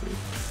backflip.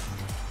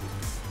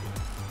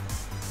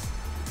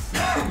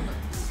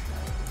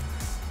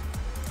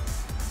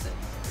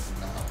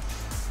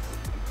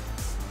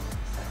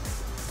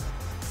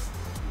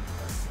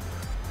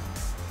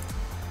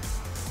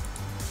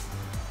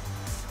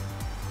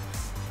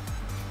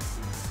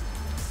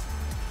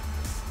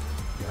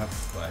 You have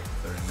like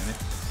 30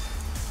 minutes.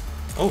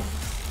 Oh!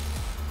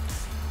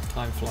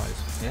 Time flies.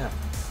 Yeah.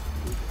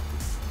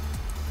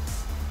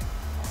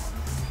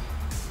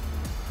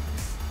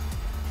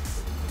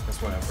 That's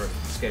why I first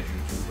scheduled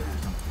you with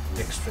some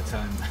extra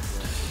time.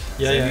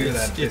 Yeah, I yeah, knew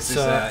that it's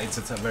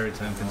it's a very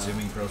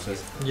time-consuming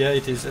process. yeah,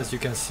 it is, as you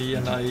can see,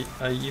 and I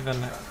even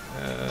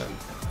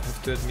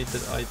have to admit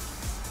that I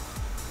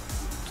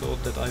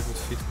thought that I would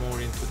fit more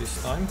into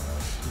this time.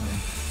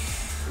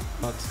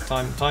 But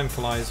time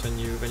flies when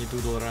you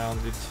doodle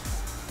around with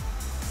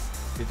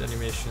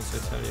animations, I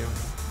tell you.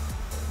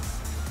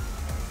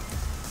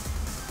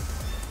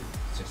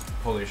 It's just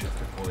polish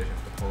after polish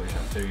after polish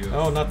after you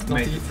Oh, not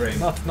frame.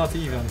 not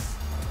even.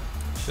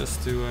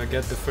 Just to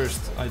get the first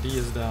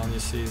ideas down, you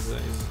see, is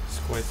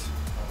quite.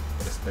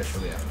 But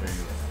especially after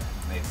you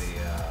made the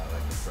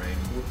like the frame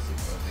or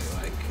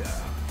the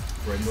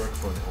framework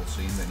for the whole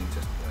scene, then you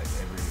just like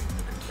every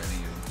nook and cranny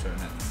you turn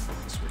and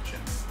switch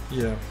and.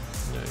 Yeah.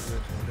 Yeah,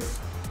 exactly.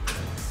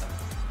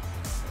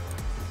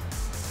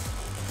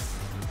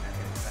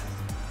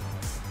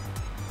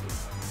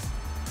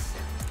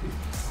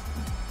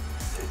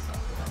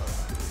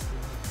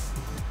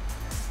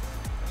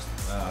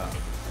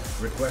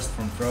 Request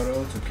from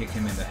Frodo to kick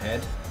him in the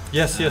head.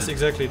 Yes, yes,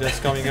 exactly. That's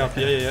coming up.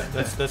 Yeah.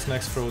 That's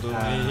next Frodo.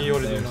 He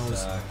already there's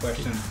knows. A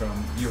question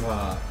from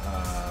Yuha.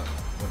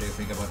 What do you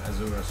think about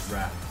Azura's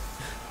Wrath?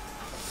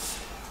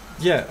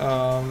 Yeah.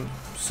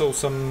 So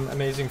some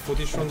amazing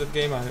footage from that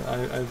game.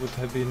 I would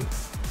have been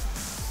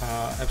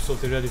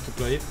absolutely ready to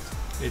play it.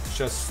 It's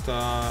just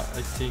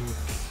I think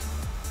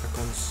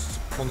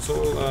a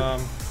console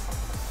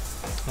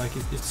like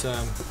it's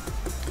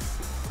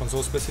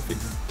console specific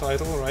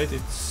title, right?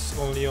 It's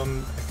only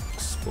on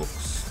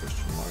Xbox ?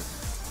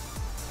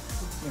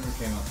 Never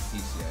came out to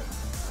PC yet.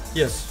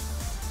 Yes,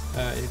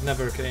 it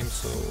never came.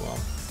 So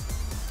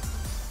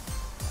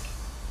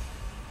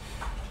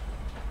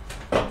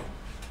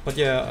but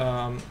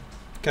yeah,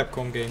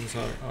 Capcom games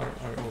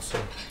are also.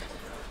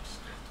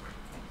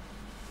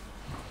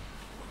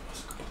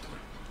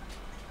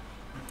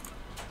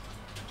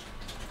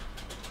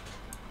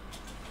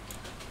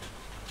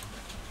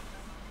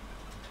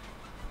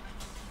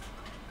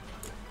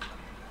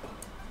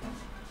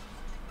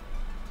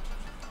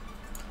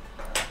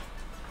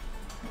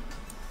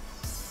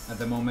 At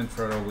the moment,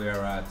 Frodo, we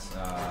are at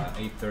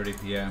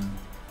 8:30 p.m.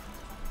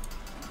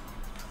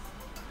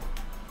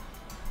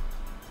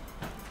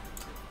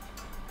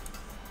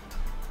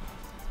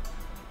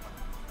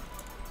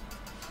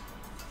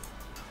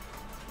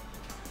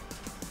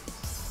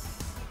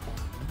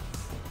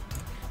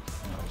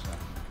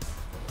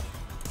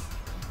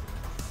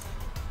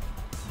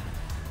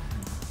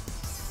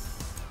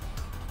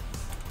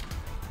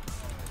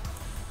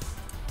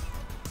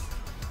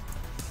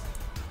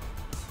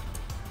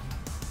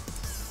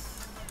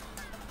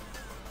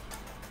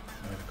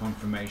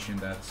 Confirmation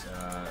that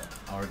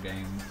our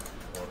game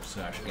or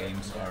 /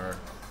 games are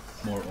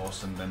more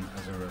awesome than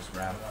Azura's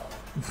Wrath.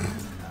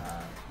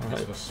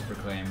 This was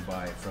proclaimed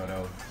by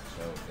Frodo,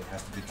 so it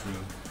has to be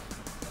true.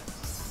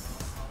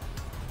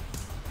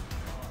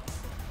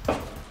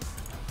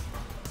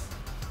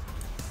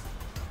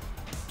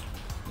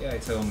 Yeah,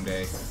 it's a long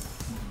day.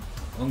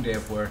 Long day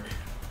of work.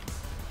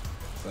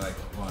 It's like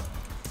what?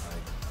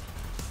 Like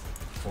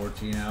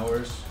 14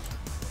 hours?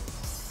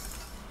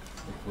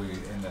 If we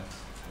end up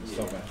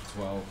stop at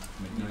 12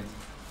 midnight.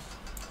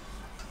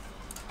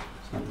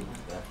 Something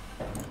like that.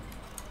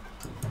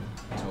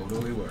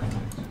 Totally worth it.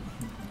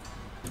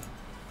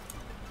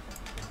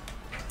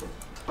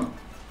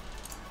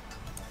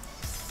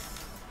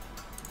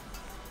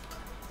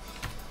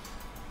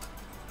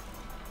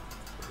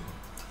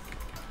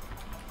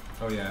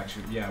 Oh yeah,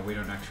 actually, yeah, we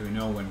don't actually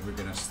know when we're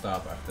gonna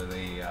stop after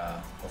the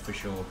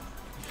official.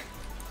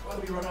 Well,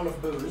 we run out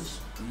of booze.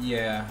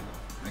 Yeah,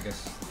 I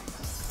guess.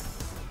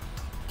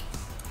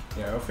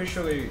 Yeah,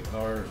 officially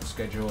our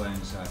schedule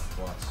ends at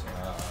what?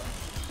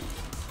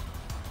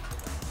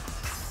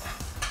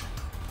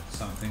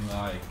 Something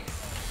like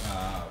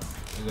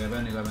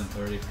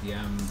 11:30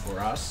 p.m.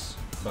 for us,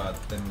 but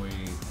then we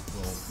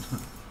will,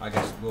 I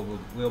guess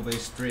we'll be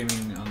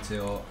streaming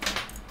until,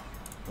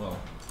 well,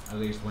 at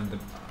least when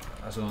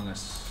as long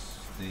as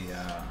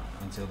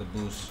until the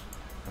booze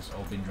has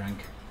all been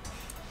drank.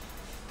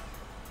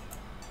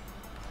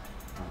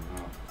 Oh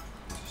no,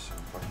 this is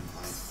some fucking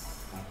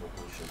Apple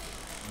bullshit.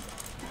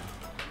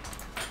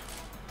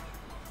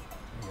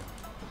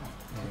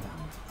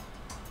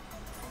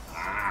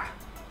 Ah!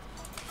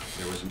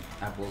 There was some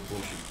Apple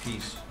bullshit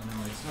piece.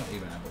 No, it's not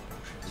even Apple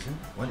bullshit. Isn't it?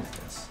 What is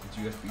this? It's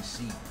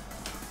USB-C.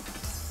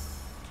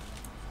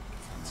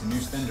 It's a new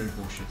standard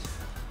bullshit.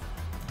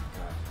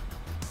 God.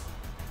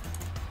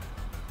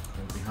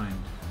 They're behind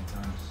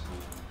sometimes.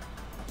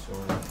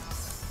 Sorry.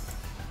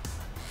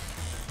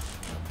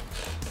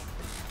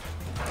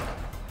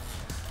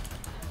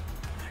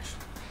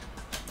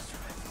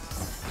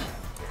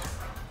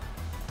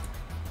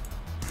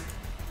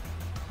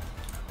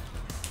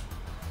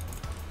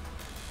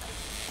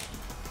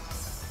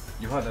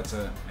 Juha, that's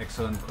an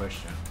excellent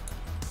question.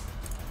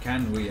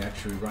 Can we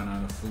actually run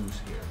out of food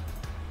here?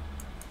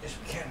 Yes,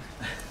 we can.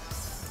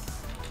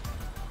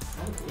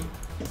 Maybe.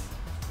 I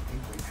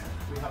think we can.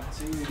 We have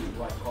two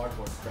like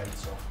cardboard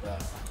crates of the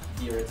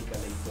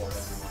theoretically for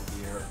everyone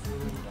here.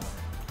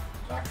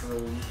 Back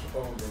room.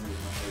 Oh, then we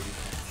maybe.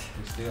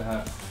 We still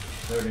have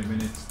 30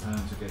 minutes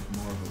time to get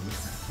more food.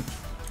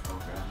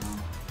 Okay.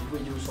 Did we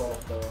use all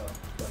of the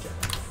budget?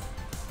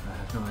 I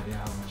have no idea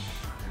how much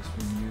has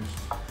been used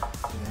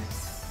today.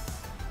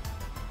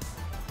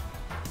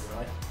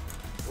 Right.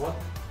 What?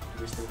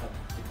 Do we still have?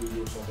 Did we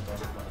use all the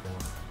budget money? I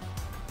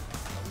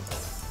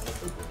don't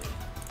think we did.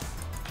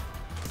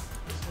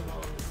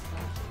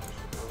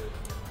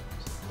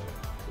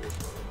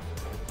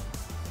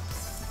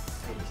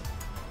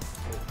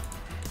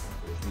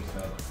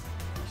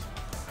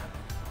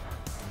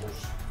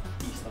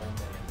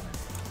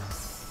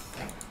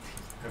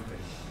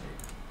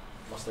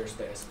 Plus there's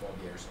the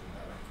S4 years in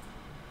there.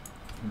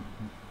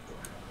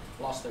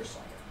 Plus there's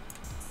Saga.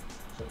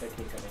 So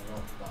technically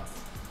not that.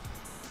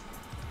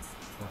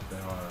 But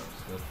there are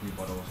still 3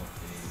 bottles of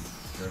the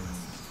German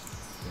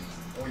thing.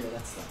 Oh yeah,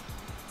 that's that.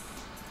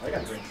 I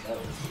got drink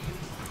those.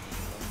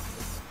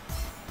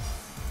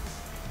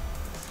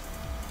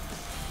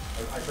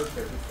 I heard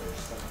they're good for your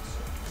stomach,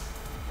 so.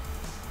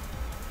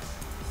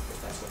 If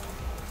that's what I'm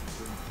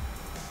doing.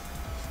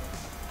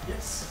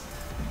 Yes.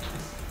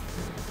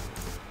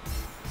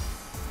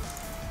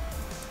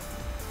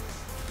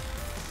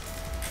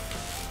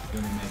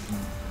 You're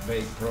making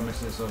vague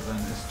promises of an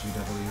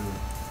SGW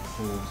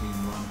full team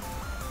run.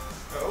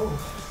 Oh.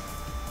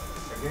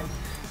 Again?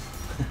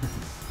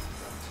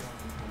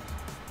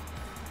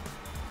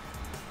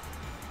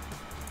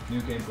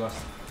 New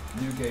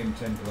game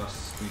 10 plus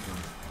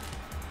speedrun.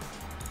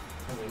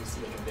 I mean,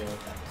 see, we can build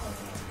that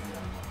automatic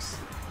unlocks.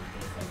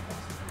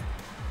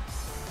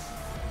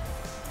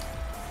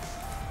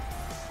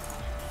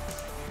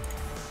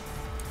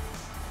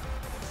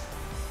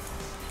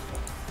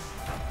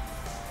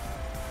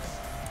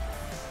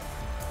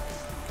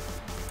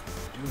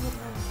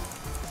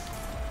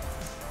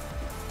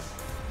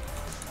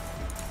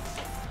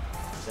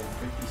 I'm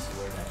pretty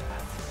sure that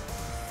at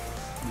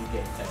New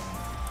Game 10,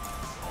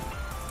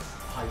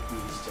 hype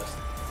is just,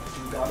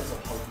 regardless of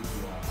how good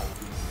you are, hype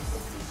is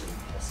completely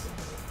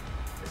impossible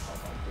with how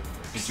hype you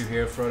works. Did you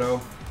hear, Frodo?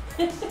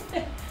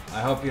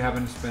 I hope you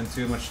haven't spent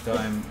too much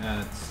time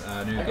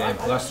at New Game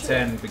Plus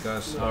 10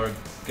 because our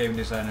game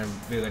designer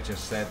Villa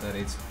just said that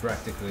it's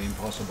practically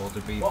impossible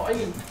to beat. Well, I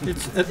mean,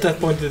 It's at that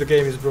point the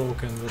game is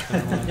broken. But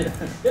yeah,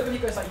 but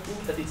because I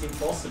think that it's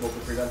impossible to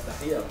prevent the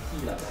heal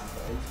at that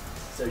point,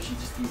 so she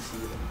just keeps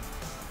healing.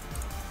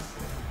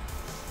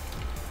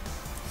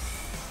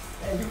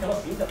 And you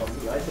cannot beat that on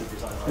me, I think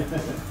design hype.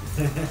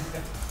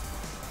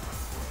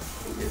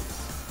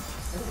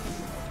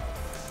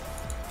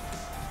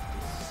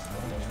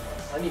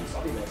 I mean,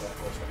 Sabi made of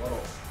course a lot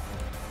of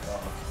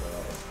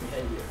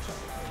behavior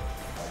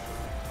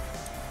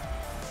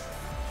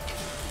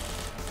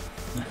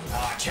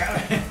Ah,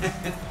 challenge!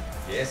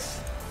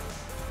 Yes.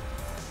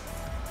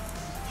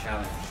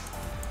 Challenge.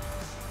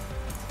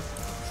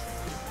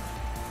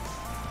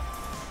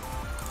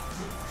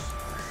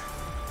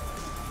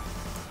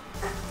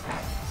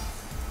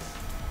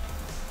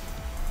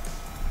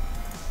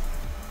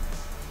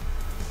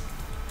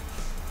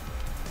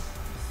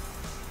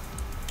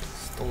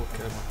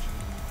 Stalker.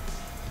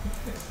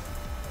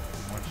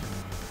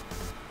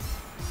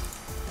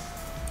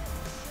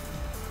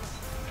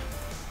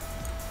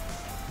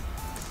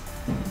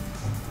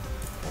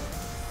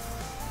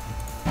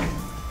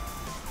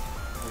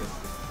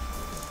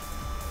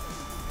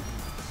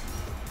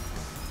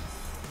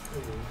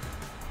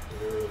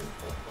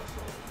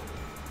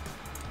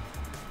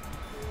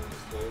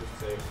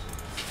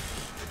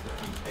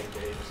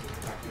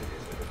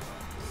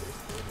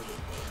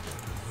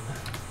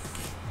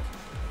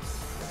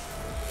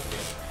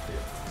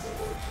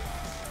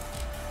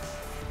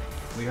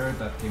 We heard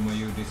that Timo,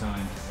 you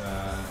designed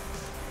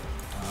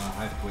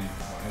Hive Queen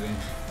or Helen.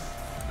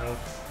 No,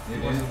 You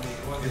it didn't?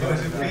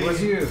 wasn't me. It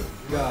was you.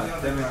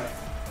 God damn it.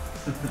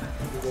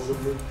 It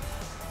wasn't me.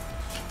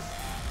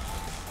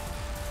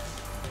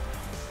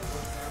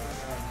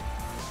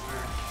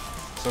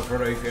 So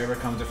Frodo, if you ever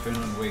come to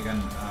Finland, we can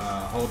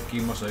hold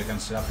Kimmo so you can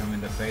slap him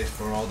in the face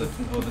for all the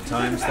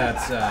times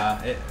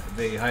that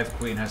the Hive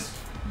Queen has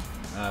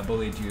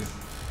bullied you.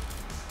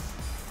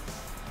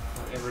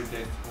 Every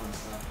day one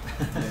slap.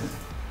 Yes.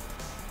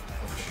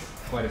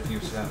 Quite a few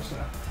slaps.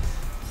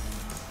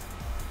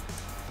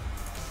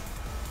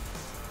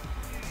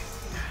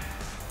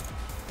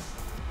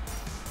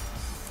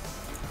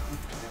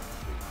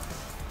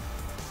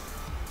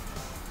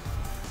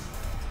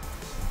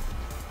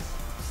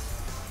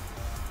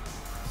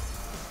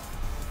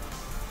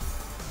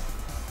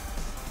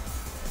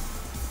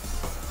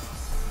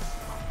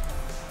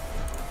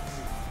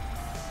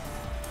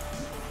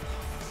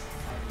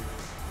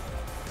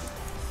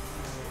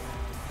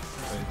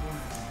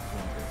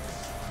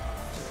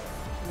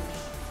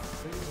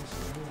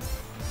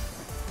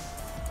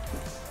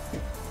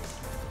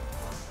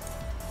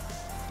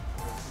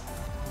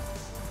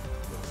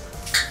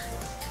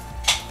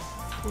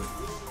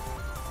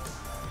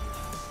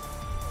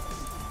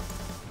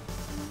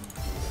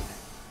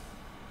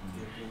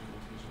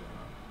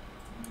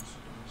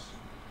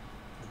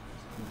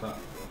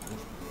 Mutta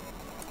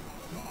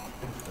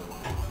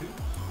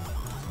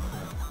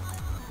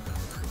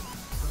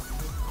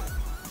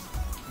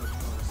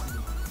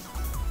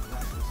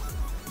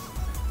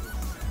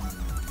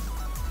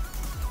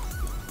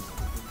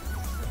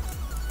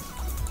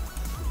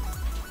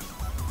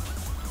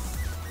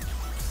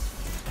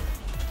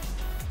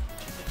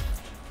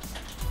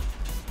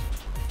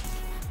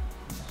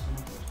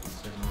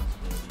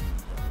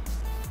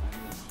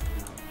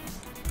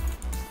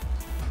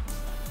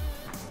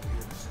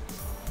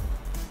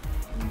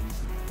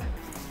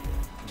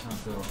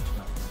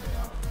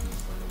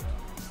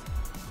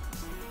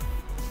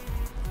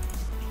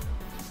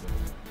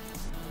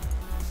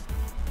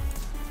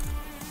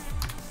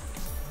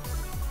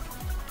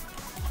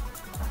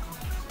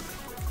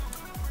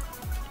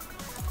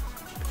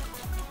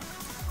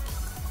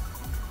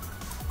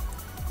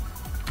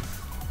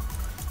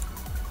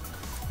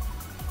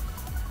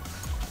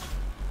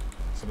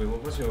Sabi,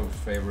 what was your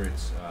favorite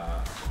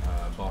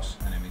boss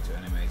enemy to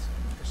animate in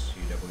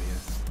SGW?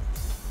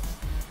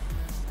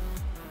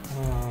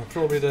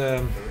 Probably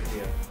the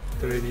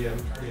The radium.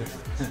 Yeah.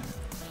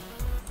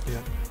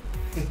 Yeah.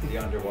 the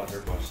underwater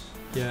boss.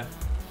 Yeah.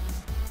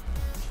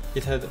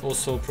 It had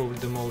also probably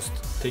the most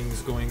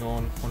things going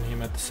on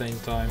him at the same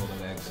time. All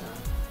the legs.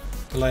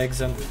 The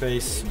legs and the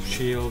face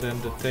shield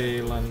and the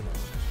tail and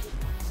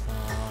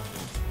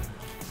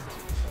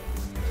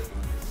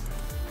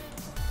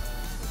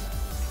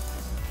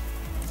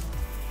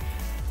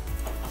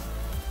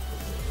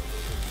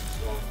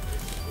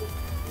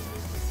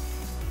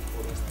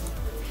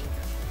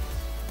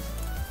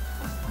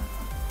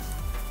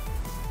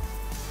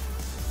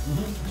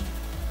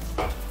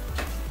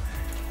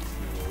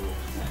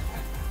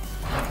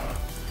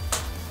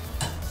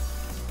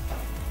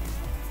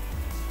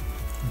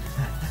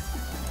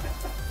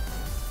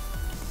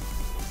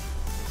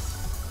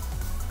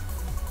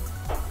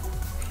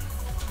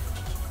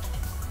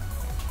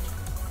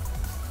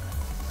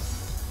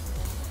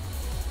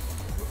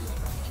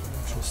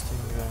interesting.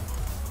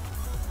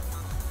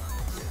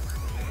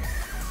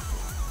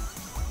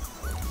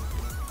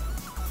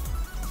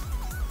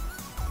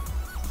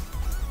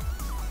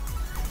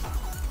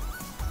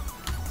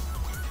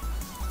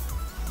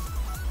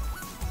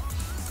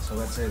 So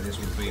let's say this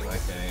would be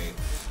like a,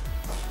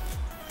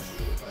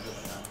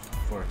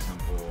 for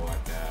example,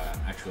 like an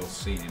actual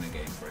scene in a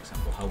game. For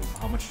example,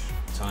 how much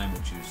time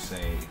would you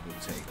say it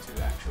would take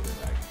to actually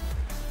like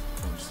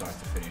from start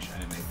to finish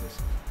animate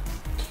this?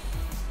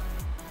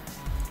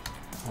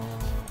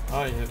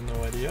 I have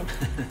no idea.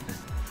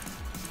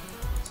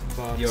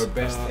 But Your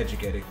best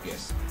educated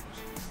guess.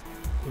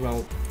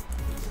 well,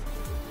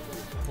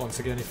 once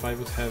again, if I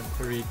would have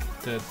a rig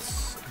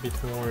that's a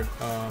bit more,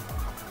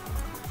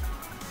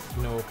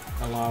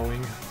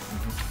 allowing,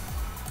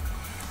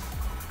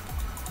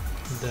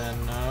 then,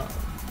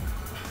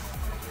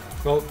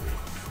 well,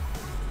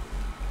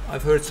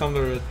 I've heard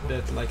somewhere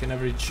that like an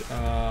average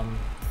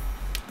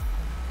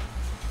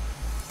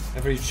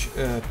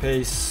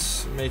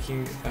pace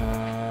making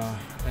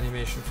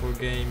animation for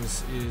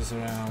games is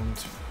around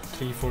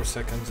 3-4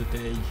 seconds a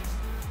day.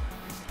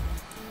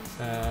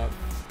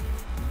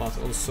 But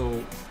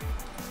also,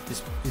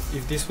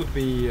 if this would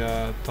be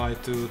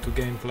tied to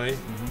gameplay,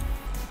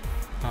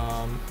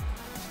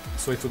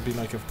 so it would be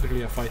like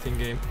really a fighting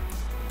game,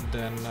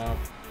 then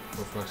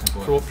For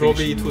example,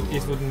 probably it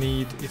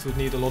would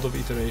need a lot of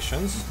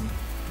iterations.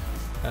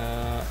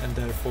 And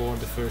therefore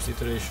the first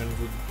iteration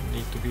would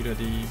need to be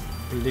ready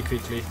really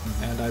quickly,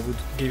 and I would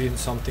give him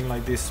something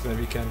like this where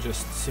we can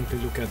just simply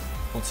look at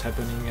what's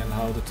happening and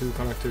how the two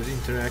characters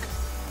interact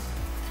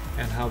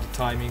and how the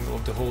timing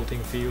of the whole thing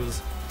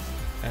feels,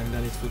 and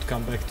then it would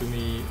come back to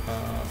me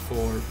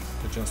for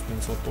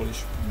adjustments or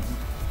polish.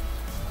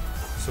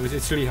 So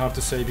it's really hard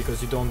to say,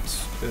 because you don't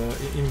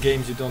in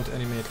games you don't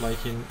animate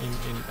like in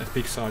at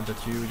Pixar,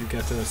 that you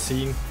get a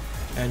scene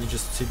and you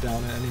just sit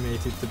down and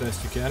animate it the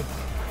best you can.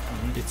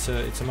 It's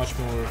a much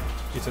more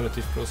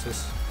iterative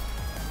process.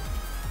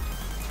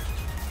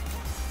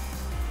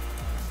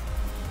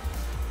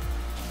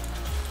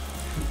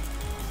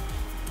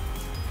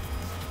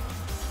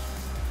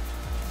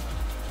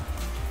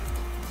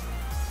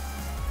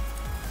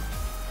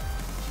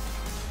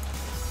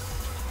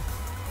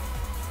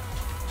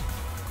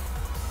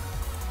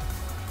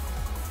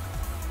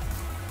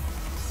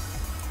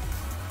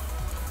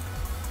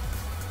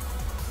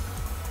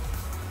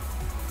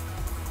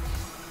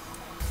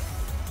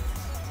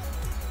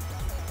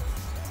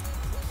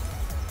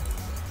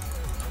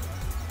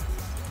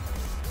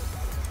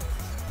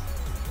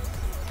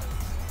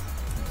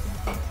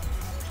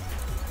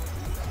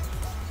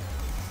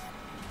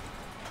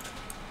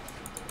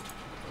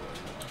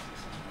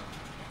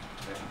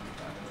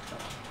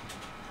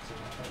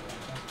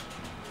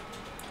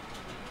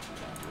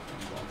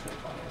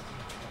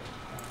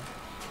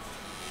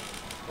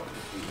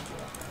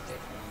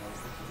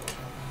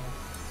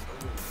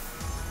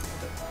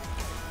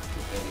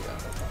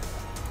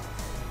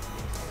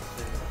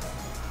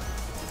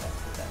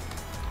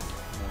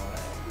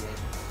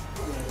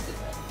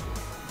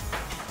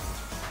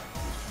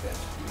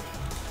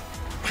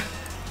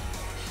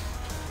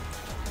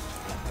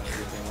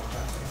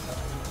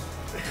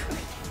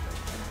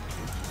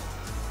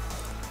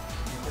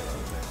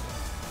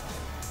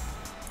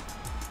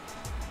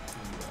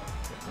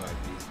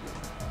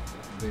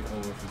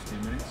 over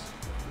 15 minutes.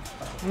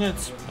 Yeah,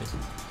 it's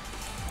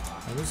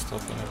I will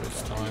stop whenever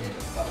it's time.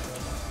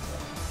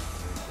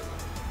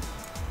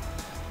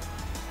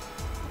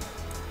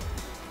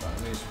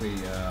 At least you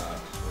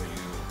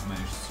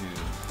managed to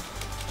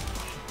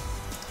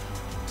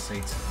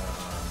sate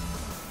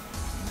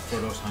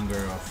Frodo's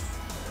hunger of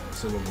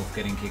Silver Wolf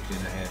getting kicked in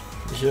the head.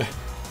 Yeah.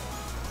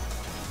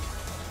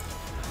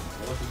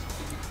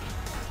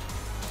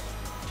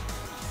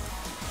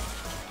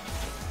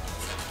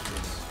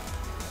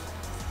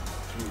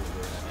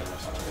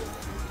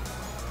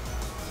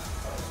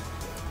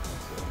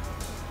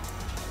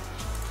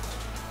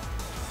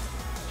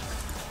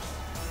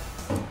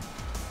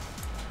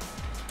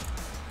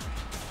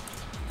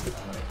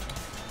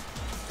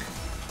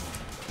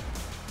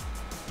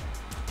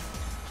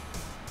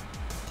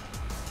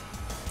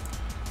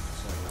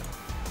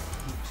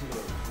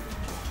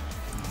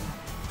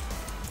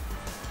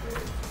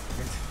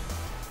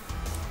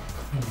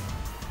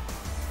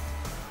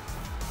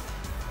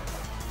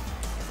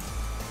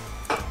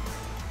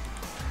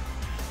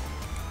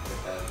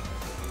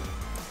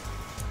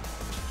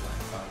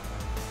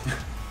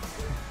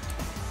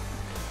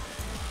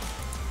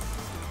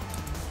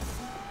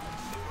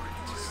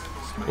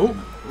 Oh!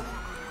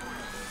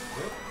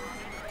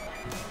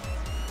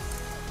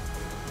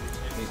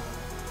 He's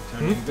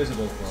turning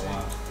invisible for a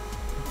while.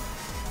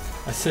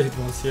 I saved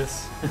once,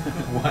 yes.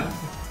 What?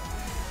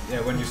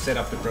 Yeah, when you set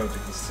up the project,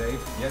 it's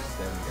saved. Yes,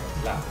 there we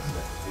go.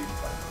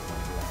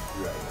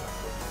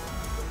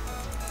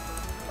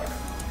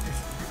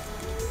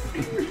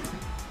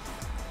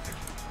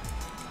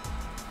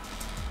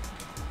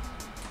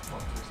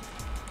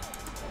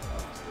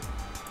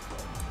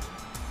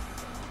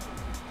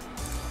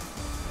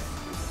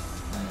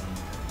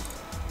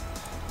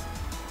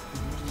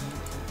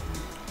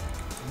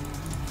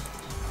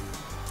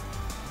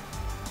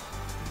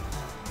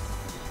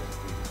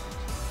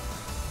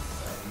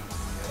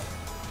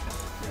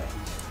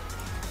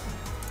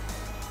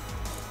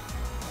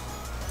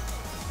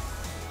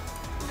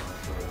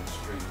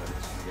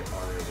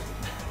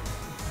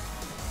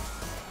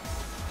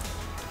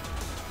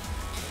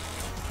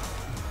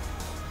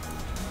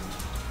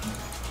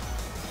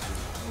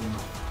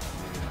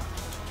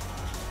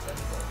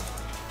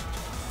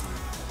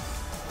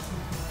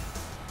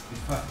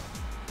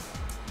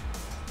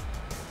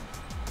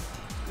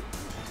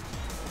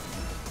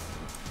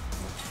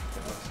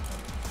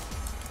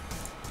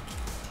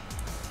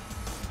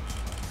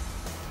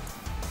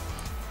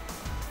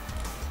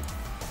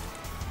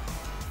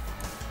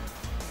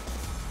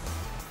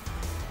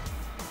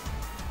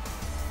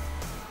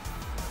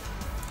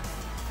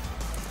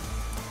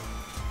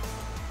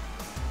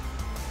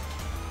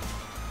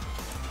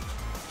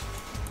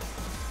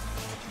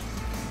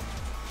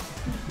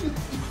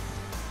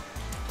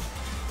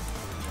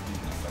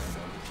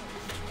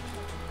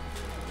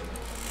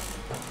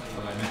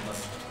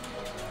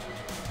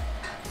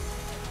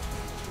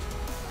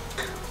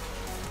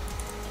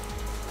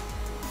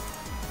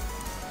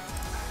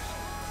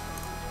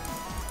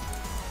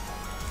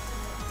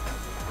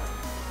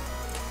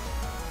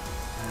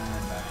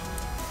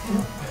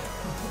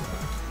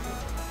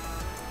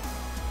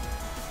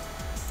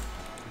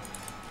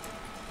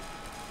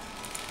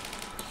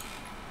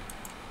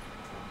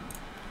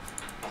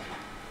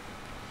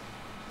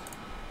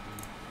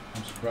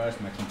 I'm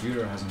surprised my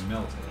computer hasn't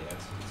melted yet.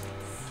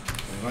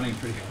 It's been running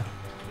pretty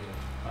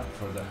hot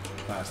for the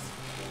past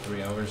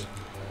 3 hours.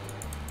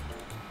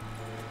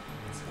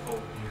 It's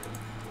cold here.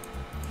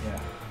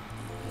 Yeah.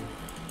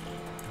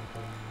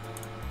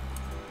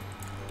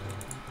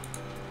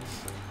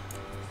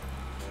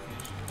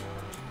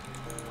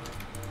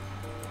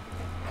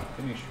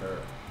 Finish her.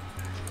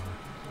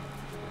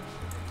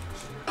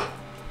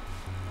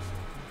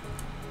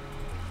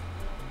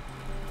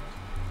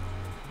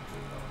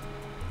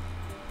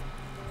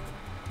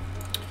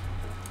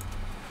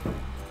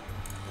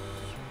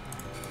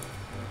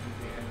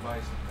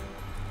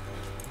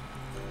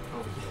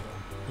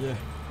 Yeah.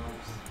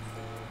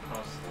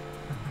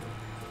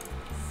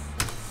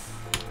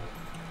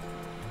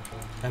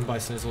 And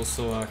Bison is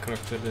also a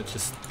character that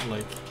just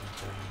like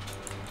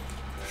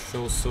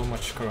shows so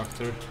much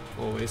character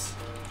always.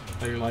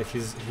 I really like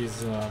his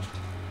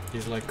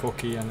like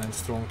cocky and then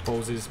strong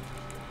poses.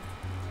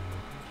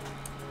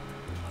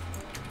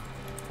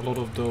 A lot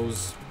of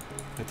those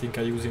I think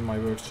I use in my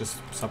work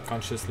just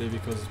subconsciously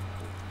because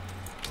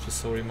it's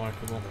just so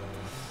remarkable.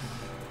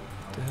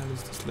 What the hell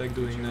is this leg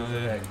doing now?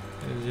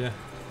 Yeah.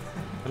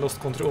 I lost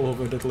control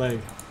over that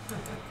leg.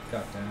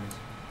 God damn it.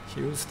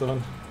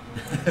 Houston.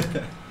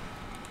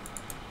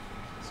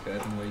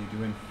 Skeleton, what are you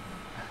doing?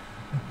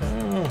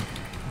 Oh,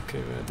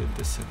 okay, where did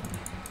this happen?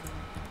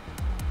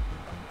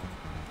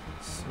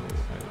 So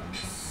I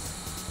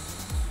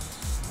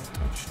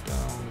touch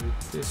down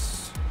with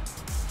this.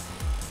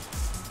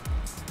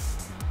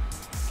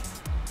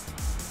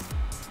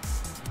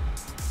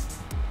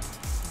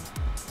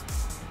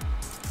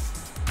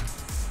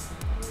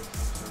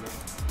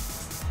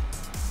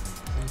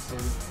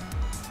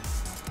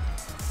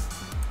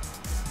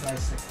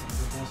 dissecting the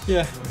boss.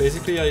 Yeah,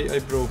 basically I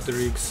broke the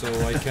rig, so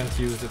I can't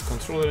use the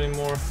controller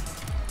anymore.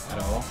 At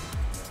all?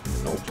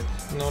 Nope.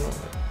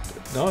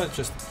 No, it's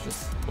just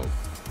well,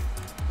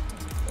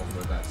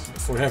 Over that.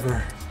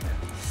 forever.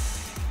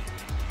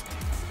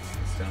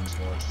 It's done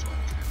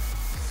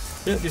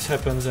for. Yeah, this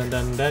happens, and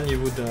then you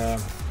would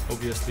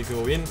obviously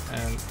go in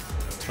and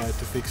try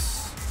to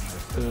fix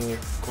the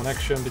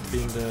connection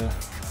between the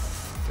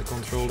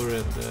controller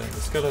and the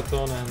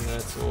skeleton, and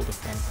that's all the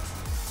fun.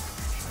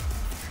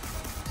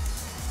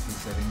 He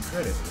said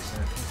incredibly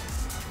sarcastic.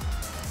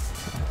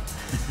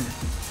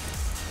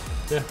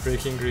 Yeah,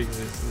 breaking rigs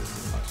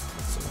is not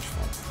so much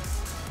fun.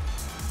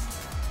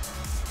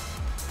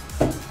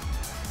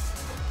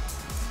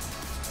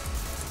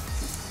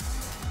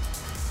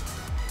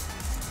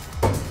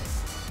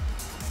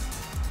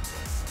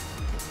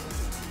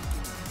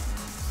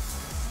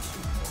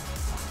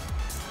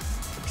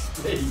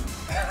 Hey,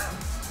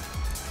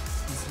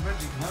 It's a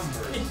magic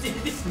number.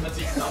 it is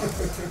magic number.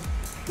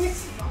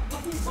 It's not.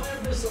 Why are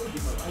there so many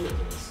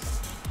variables?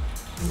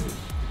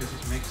 Because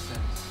it makes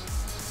sense.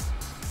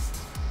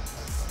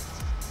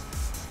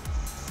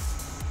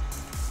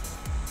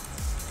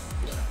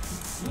 Yeah,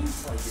 it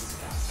seems like it's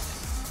capped.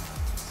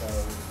 So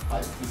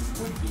I think it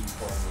would be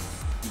probably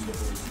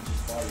beatable if you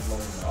just fire it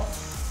long enough.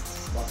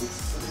 But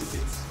it's a little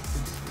bit.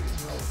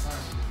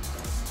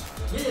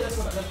 Yeah, that's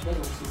what it looks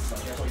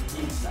like. That's what it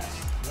means less.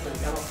 So you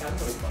cannot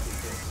cancel it, but it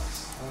feels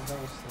less. Oh, that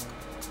was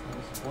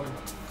the point.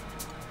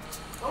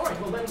 Alright,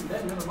 well then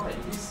never mind.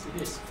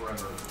 It is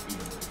forever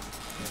beatable.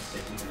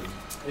 Technically.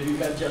 If you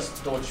can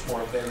just dodge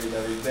for a very,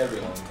 very, very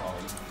long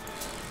time.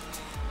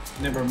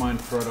 Never mind,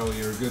 Frodo,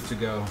 you're good to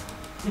go.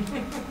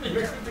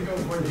 You're good to go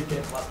for New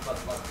Game Plus.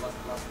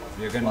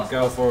 You can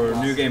go for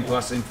New Game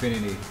Plus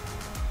Infinity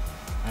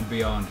and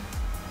beyond.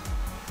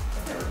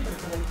 I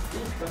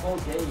think the whole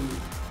game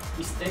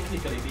is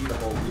technically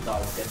beatable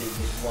without getting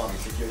hit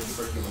once if you're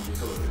superhumanly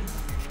good.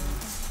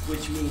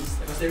 Which means,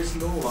 because there's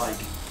no like,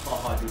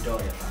 haha, you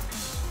die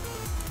attacks.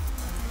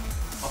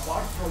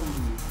 Apart from...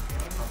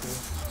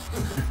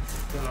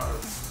 There are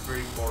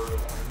very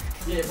borderline.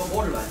 Yeah, but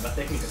borderline, but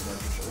technically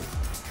manageable.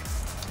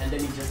 And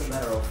then it's just a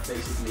matter of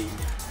basically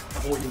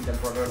avoiding them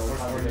for a very long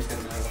time. Or you can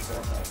have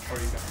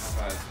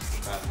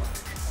bad luck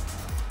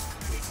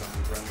with some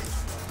random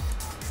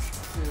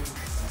spells.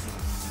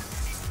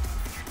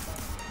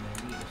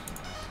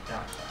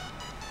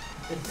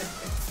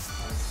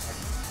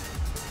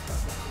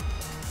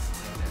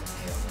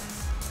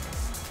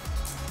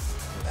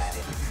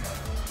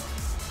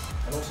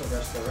 And also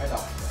there's the red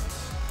upgrades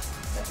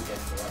that you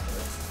get forever.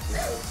 This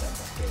old set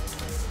of scaling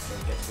variables, so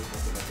it gets a bit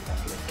more to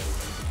calculate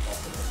everything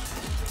possible.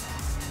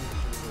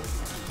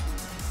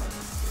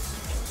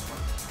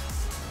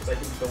 Because I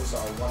think those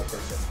are 1%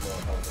 more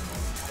health and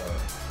damage per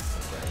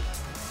upgrade.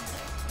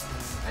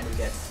 And you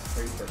get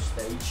 3 per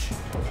stage,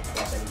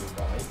 plus any you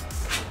buy.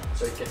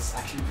 So it gets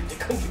actually pretty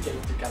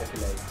complicated to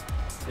calculate.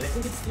 And I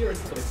think it's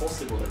theoretically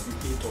possible that you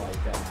hit like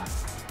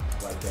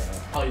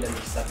island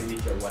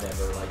stability or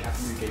whatever, like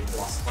after you get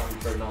plus 5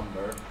 per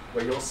number,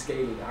 where your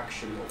scaling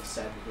actually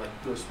offset, like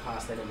goes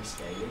past enemy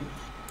scaling.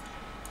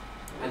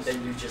 And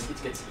then you just,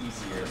 it gets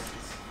easier.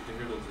 It's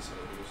difficult to say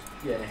because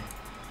Yeah.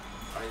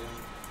 I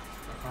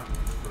can't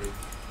remember if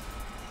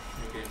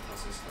New Game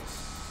Plus has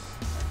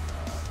like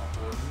a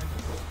whole limit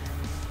of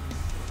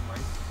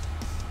might.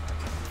 I'm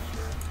not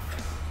sure.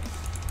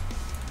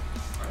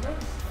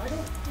 I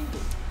don't think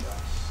it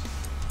does.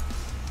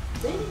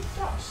 Maybe it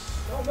does.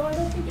 No, I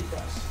don't think it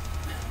does.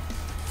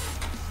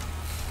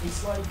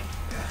 It's like...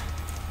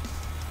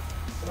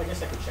 Well, I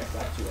guess I could check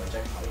that too. I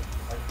checked how I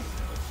think it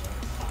does.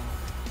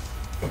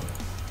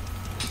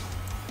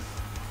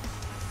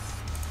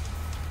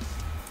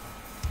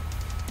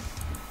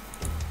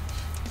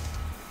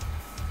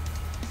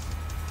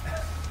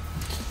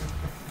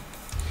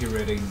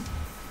 Curating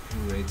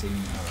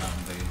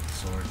around the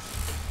sword.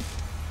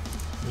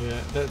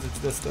 Yeah,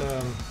 that's the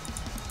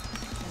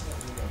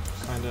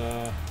kind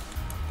of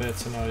bad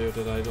scenario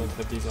that I don't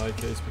have these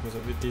IKs, because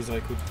with these I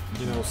could,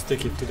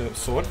 stick it to the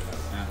sword.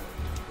 Yeah.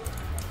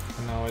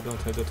 And now I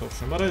don't have that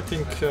option. But I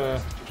think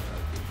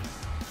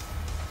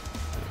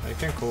I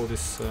can call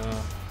this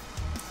done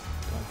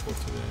for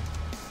today.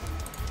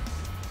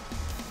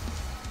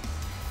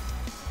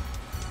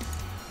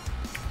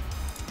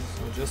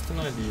 So just an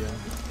idea.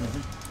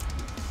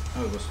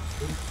 Oh, it was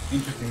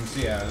interesting to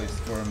see, at least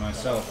for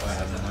myself. I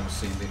haven't never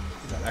seen the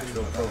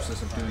actual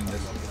process of doing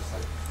this.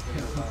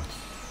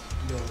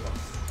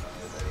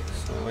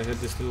 So I had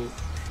this little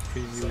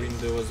preview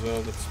window as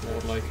well that's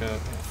more like a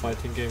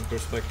fighting game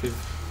perspective.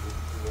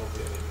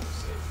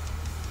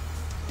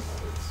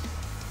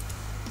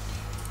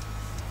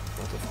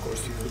 But of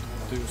course you could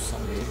do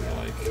something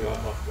like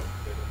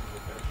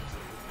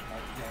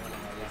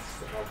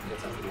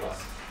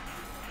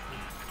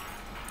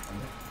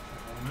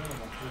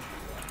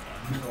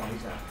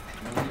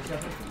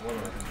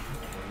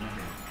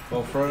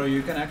Well, Frodo,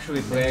 you can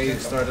actually play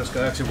Stardust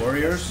Galaxy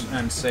Warriors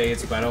and say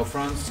it's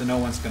Battlefront, so no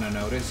one's gonna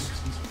notice.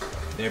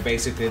 They're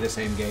basically the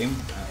same game,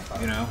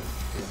 you know?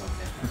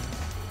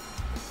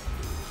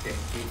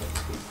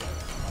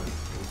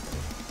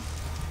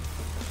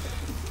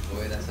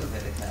 voi tässä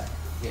tehdä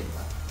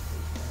hienoa.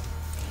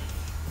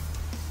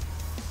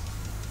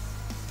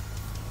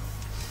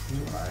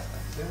 Hyvä,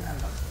 se on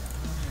äällä.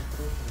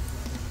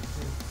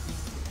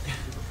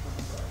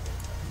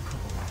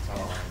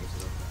 Samanlainen kuin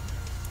silloin.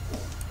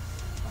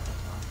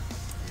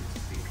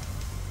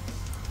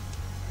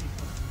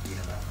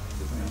 Kiina vähän.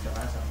 Mikä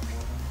vähän samaa.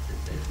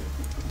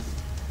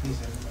 Niin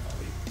se oli.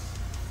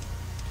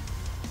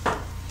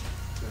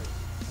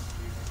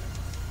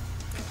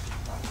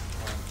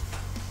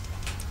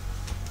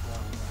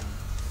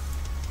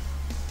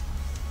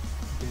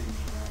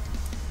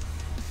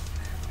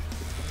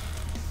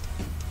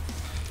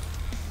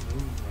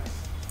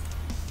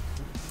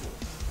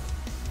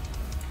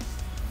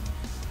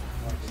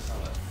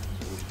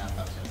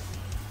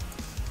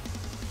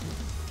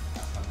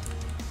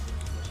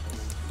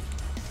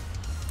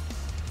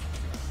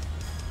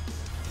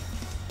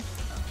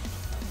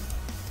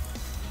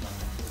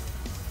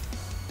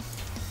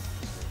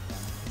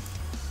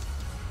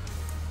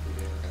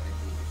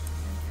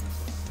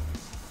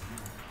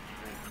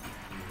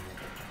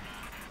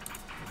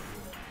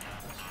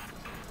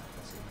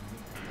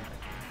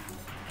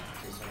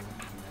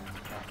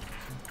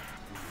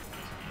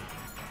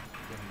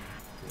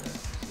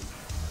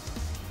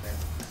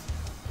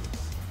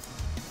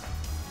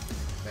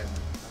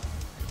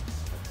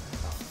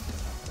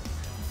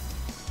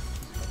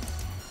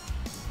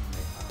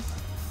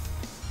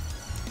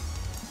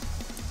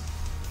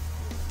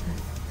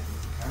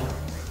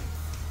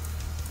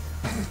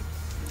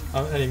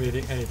 I'm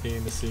animating anything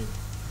in the scene.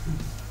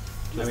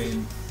 I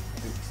mean,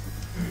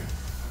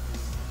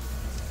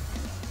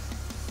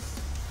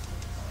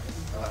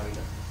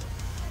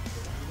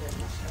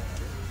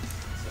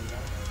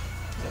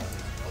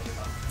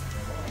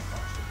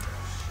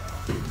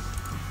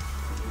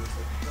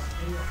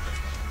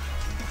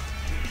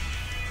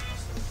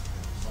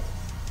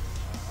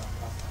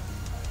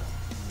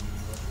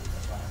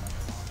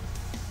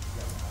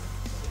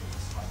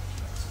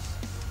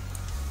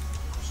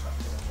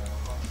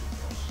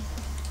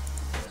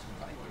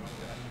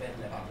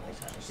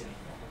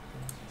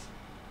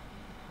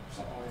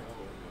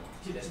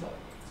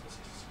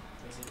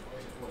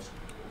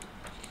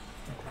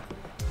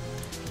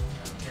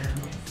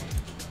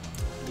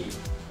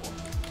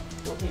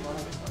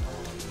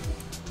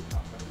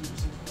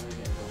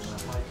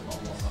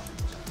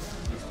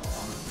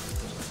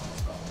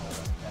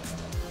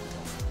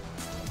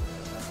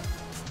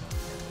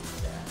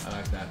 I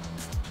like that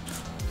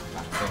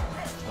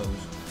pose.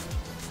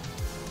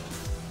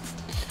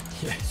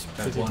 Yeah, it's That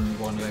pretty,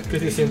 one leg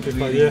pretty really-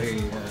 simplified, really,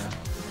 yeah.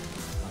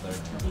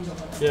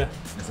 other. yeah.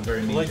 It's a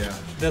very Like, ninja.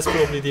 that's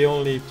probably the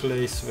only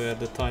place where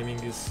the timing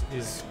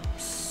is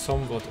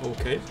somewhat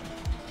okay.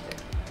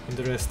 In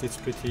the rest, it's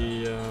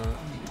pretty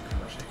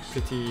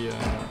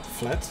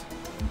flat.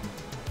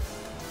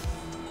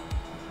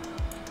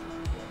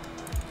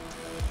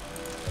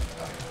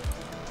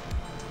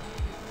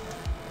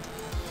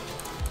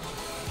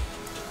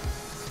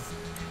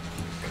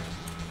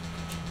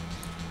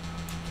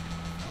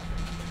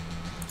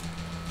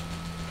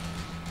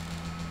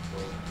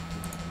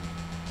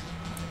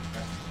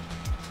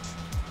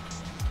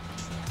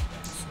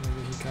 So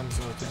maybe he comes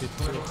out a bit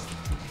too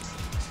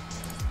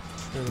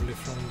early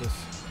from the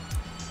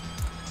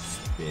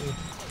spin.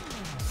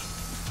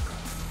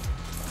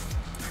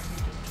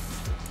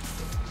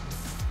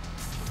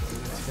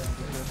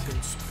 Let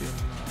him spin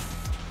now.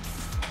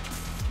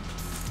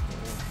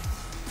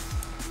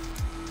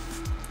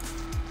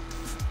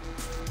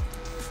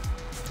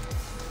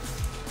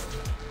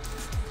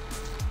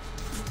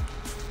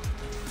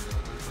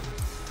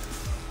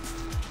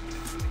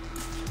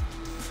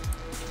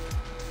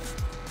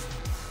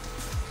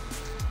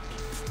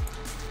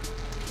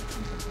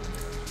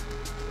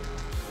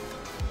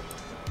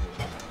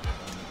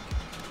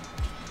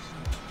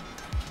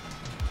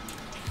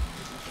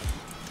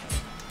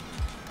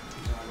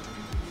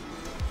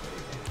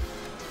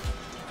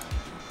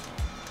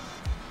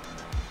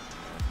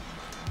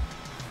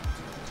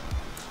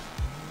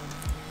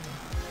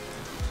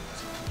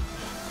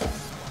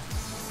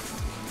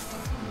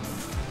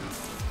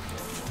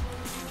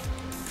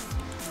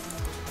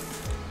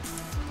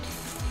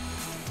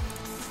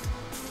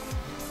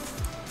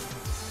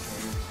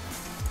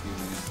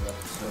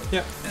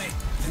 Yeah.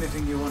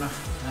 Anything you wanna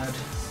add,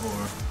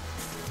 or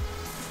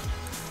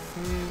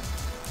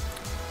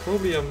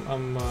Probably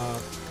I'm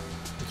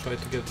try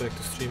to get back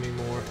to streaming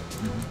more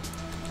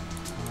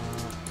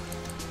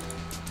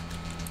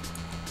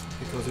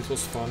because it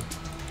was fun,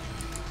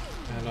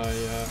 and I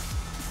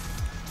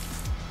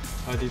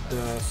did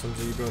some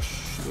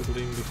ZBrush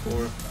doodling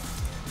before,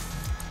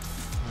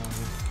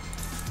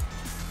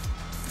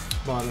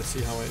 but let's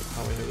see how I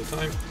have the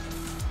time.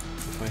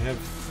 If I have,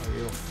 I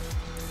will.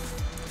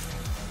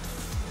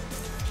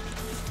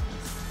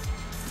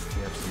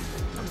 we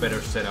have a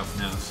better setup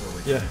now, so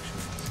we Yeah. can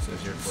actually. So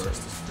it's easier for us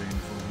to stream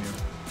from here.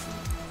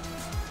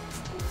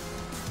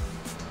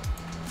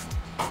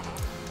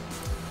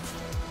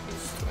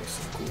 Let's try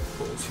some cool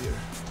pose here.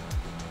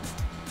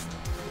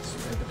 Let's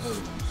try the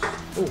pose.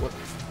 Oh, what?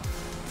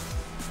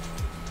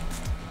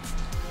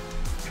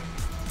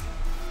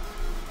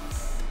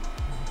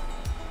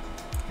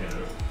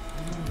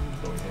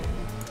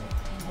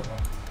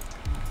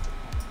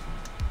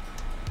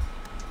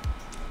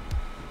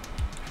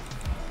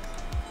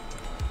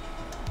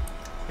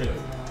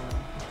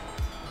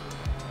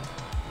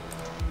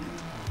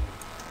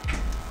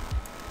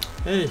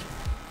 Hey.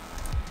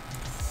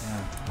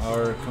 Yeah,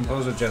 our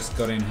composer just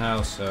got in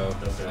house, so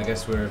I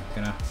guess we're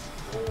gonna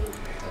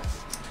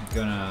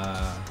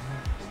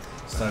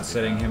start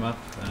setting him up.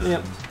 And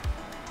Yep.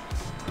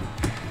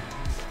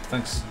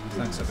 Thanks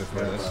a bit for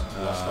this.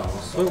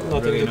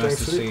 nothing Really to nice thanks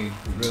to to see.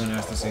 Really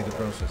nice to see the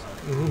process.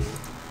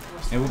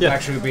 It would Yeah.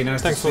 actually be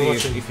nice Thanks to for see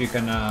watching. if you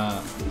can,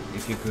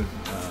 if you could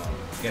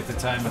get the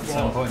time at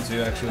some point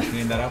to actually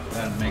clean that up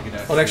and make it.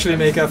 Or actually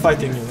make a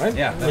fighting game, right?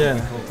 Yeah, that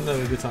would be cool. That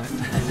would be time.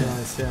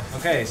 Nice, yeah.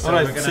 Okay, so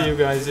Alright, we're gonna see you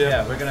guys.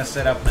 Yeah. we're gonna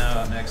set up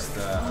now next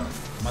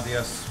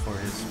Matthias for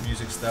his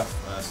music stuff.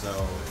 So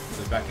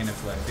we'll be back in it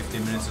for like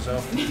 15 minutes or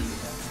so.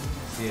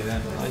 See you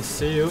then. I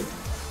see you.